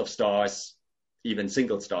cluster of stars, even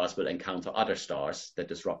single stars will encounter other stars that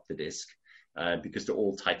disrupt the disk because they're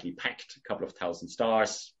all tightly packed, a couple of thousand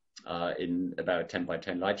stars in about 10 by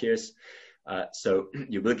 10 light years. So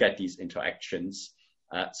you will get these interactions.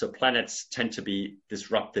 So planets tend to be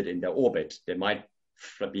disrupted in their orbit. They might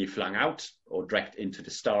be flung out or dragged into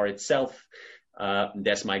the star itself.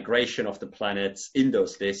 There's migration of the planets in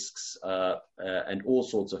those disks and all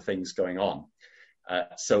sorts of things going on.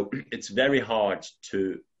 So it's very hard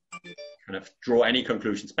to kind of draw any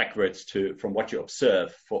conclusions backwards from what you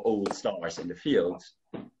observe for old stars in the field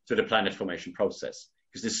to the planet formation process,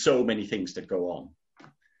 because there's so many things that go on.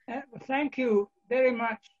 Thank you very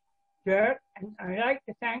much, Dirk. And I'd like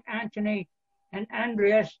to thank Anthony and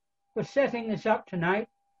Andreas for setting this up tonight.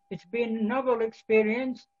 It's been a novel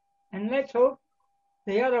experience, and let's hope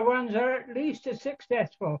the other ones are at least as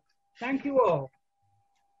successful. Thank you all.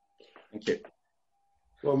 Thank you.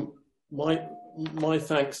 Well, my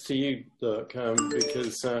thanks to you, Dirk,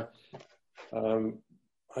 because I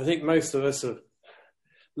think most of us have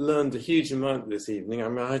learned a huge amount this evening. I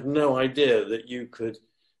mean, I had no idea that you could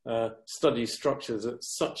study structures at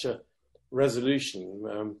such a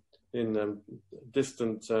resolution in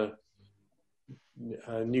distant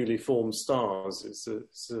newly formed stars. It's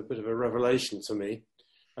a bit of a revelation to me.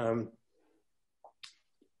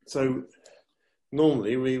 So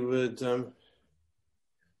normally we would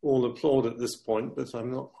all applaud at this point, but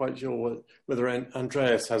I'm not quite sure whether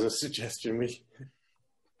Andreas has a suggestion.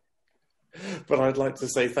 But I'd like to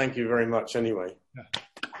say thank you very much anyway.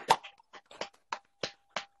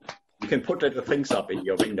 You can put the things up in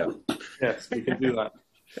your window. Yes, we can do that.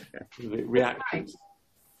 Reactions.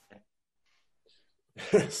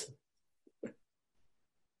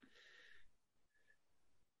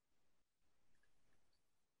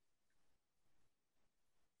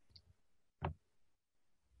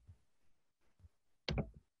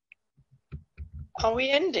 Are we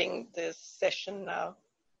ending this session now?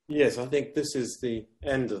 Yes, I think this is the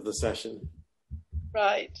end of the session.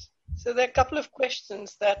 Right. So there are a couple of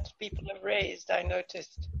questions that people have raised, I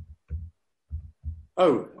noticed.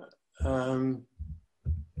 Oh,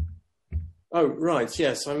 right.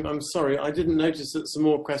 Yes, I'm sorry. I didn't notice that some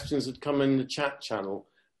more questions had come in the chat channel.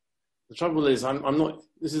 The trouble is, I'm not.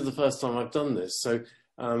 This is the first time I've done this, so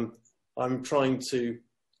I was trying to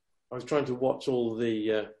watch all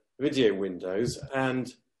the video windows,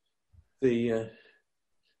 and I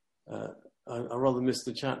rather missed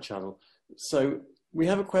the chat channel. So we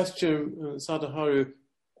have a question, Sadaharu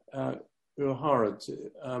Uehara,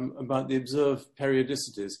 about the observed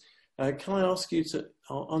periodicities. Can I ask you to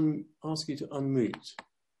unmute?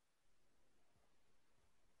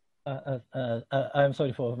 I'm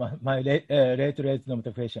sorry for my late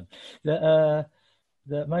notification.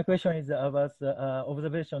 My question is about the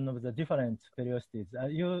observation of the different periodicities.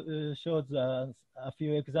 You showed a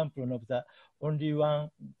few examples of the only one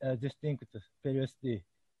distinct periodicity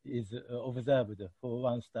is observed for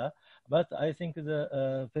one star, but I think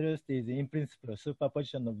the periodicity is in principle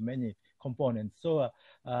superposition of many components. So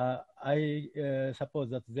I suppose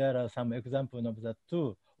that there are some examples of the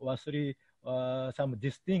 2 or 3 some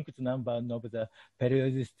distinct number of the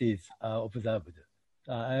periodicities observed.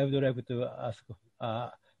 I would like to ask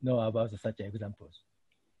know about such examples.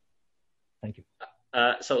 Thank you.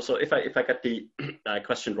 So if I got the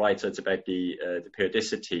question right, so it's about the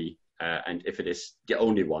periodicity and if it is the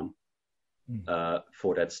only one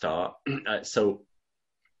for that star.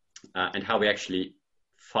 And how we actually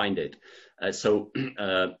find it.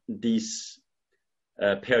 These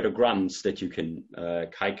periodograms that you can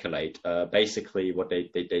calculate, basically what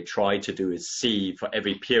they try to do is see for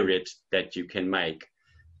every period that you can make,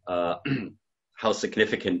 how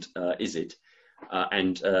significant is it.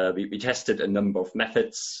 And we tested a number of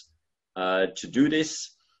methods to do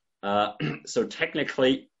this. So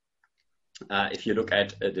technically, if you look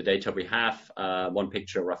at the data we have, one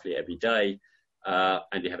picture roughly every day,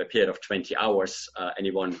 and you have a period of 20 hours,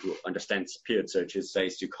 anyone who understands period searches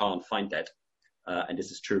says you can't find that. And this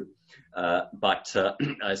is true.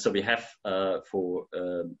 So we have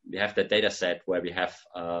we have the data set where we have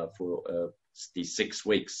for these 6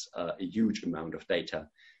 weeks a huge amount of data.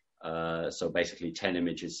 So basically 10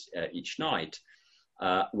 images each night,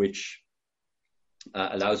 which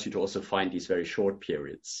allows you to also find these very short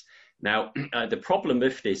periods. Now, the problem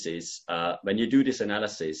with this is when you do this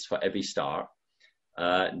analysis for every star,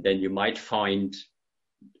 then you might find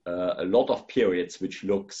a lot of periods which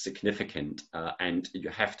look significant, and you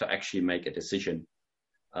have to actually make a decision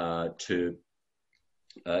to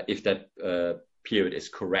if that period is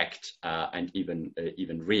correct and even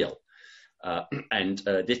real.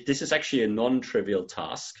 This is actually a non-trivial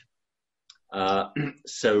task.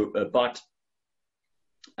 But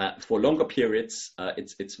for longer periods,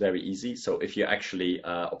 it's very easy. So if you actually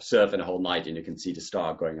observe in a whole night and you can see the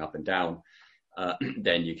star going up and down,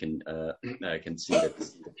 then you can see that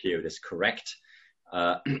the period is correct.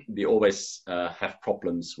 We always have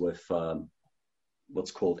problems with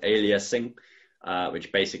what's called aliasing,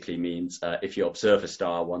 which basically means if you observe a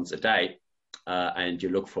star once a day and you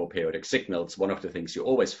look for periodic signals, one of the things you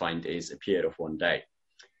always find is a period of 1 day.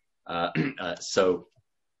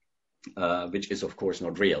 Which is of course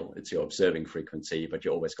not real. It's your observing frequency, but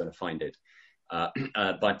you're always going to find it.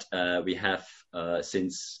 But we have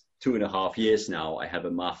since 2.5 years now, I have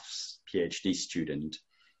a maths PhD student,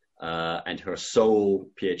 and her sole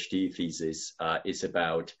PhD thesis is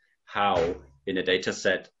about how in a data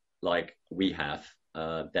set like we have,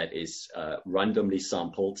 that is randomly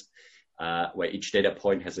sampled, where each data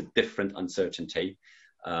point has a different uncertainty,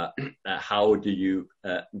 how do you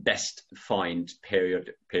best find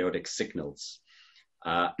periodic signals?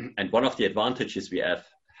 And one of the advantages we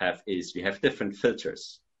have is we have different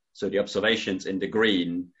filters. So the observations in the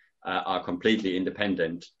green are completely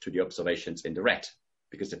independent to the observations in the red,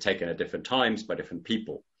 because they're taken at different times by different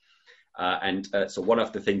people. So one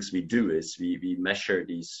of the things we do is we measure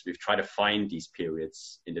these, we try to find these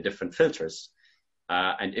periods in the different filters.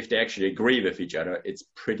 And if they actually agree with each other, it's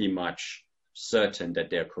pretty much certain that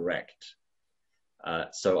they're correct.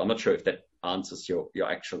 So I'm not sure if that answers your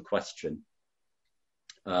actual question.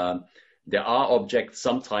 There are objects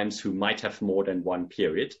sometimes who might have more than one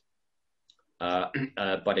period.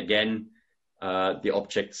 But again, the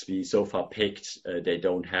objects we so far picked, they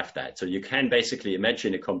don't have that. So you can basically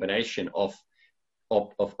imagine a combination of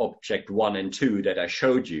object 1 and 2 that I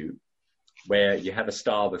showed you, where you have a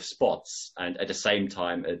star with spots and at the same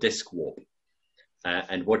time a disk warp.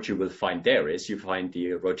 And what you will find there is you find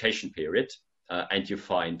the rotation period and you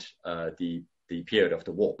find the period of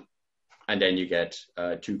the warp. And then you get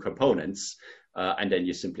 2 components, and then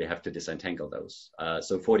you simply have to disentangle those.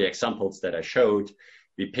 So for the examples that I showed,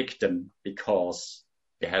 we picked them because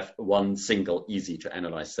they have one single easy to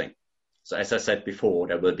analyze thing. So as I said before,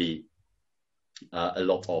 there will be a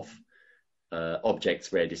lot of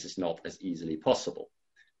objects where this is not as easily possible.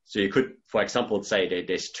 So you could, for example, say that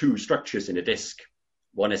there's 2 structures in a disk.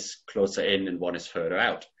 One is closer in and one is further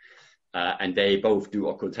out. And they both do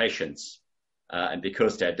occultations. And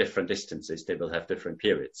because they're different distances, they will have different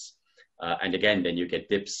periods. And again, then you get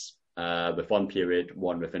dips with one period,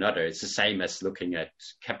 one with another. It's the same as looking at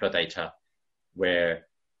Kepler data, where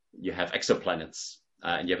you have exoplanets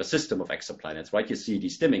and you have a system of exoplanets, right? You see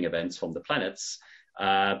these dimming events from the planets,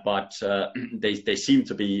 but they seem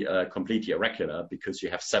to be completely irregular because you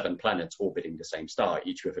have 7 planets orbiting the same star,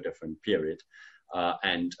 each with a different period.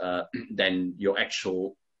 And then your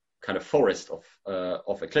actual kind of forest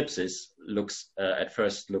of eclipses looks at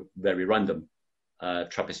first look very random.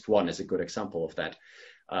 TRAPPIST-1 is a good example of that.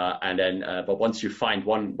 And then, but once you find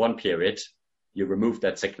one period, you remove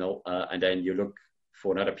that signal, and then you look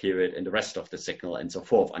for another period in the rest of the signal and so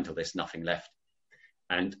forth until there's nothing left.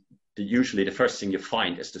 And usually the first thing you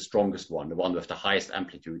find is the strongest one, the one with the highest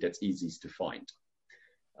amplitude that's easiest to find.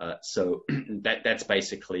 So that's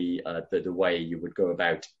basically the way you would go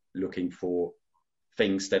about looking for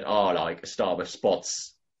things that are like a star with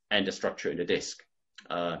spots and a structure in the disk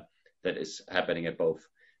that is happening at both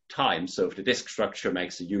times. So if the disk structure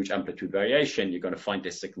makes a huge amplitude variation, you're going to find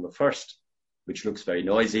this signal first, which looks very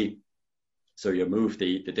noisy. So you move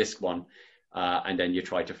the disk one, and then you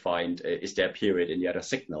try to find, is there a period in the other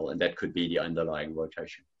signal? And that could be the underlying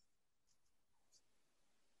rotation.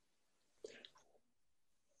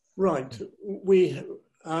 Right.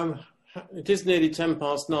 It is nearly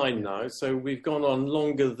 9:10 now, so we've gone on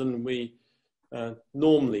longer than we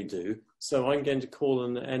normally do. So I'm going to call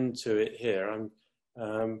an end to it here.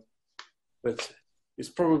 But it's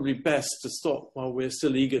probably best to stop while we're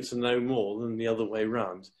still eager to know more than the other way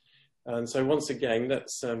round. And so once again,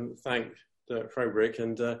 let's thank Dirk Froebrich,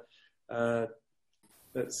 and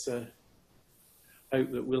let's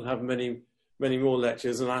hope that we'll have many more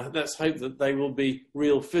lectures, and let's hope that they will be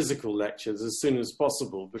real physical lectures as soon as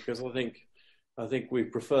possible, because I think we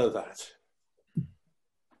prefer that,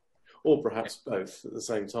 or perhaps both at the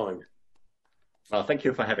same time. Well, thank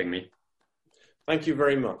you for having me. Thank you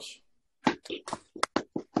very much.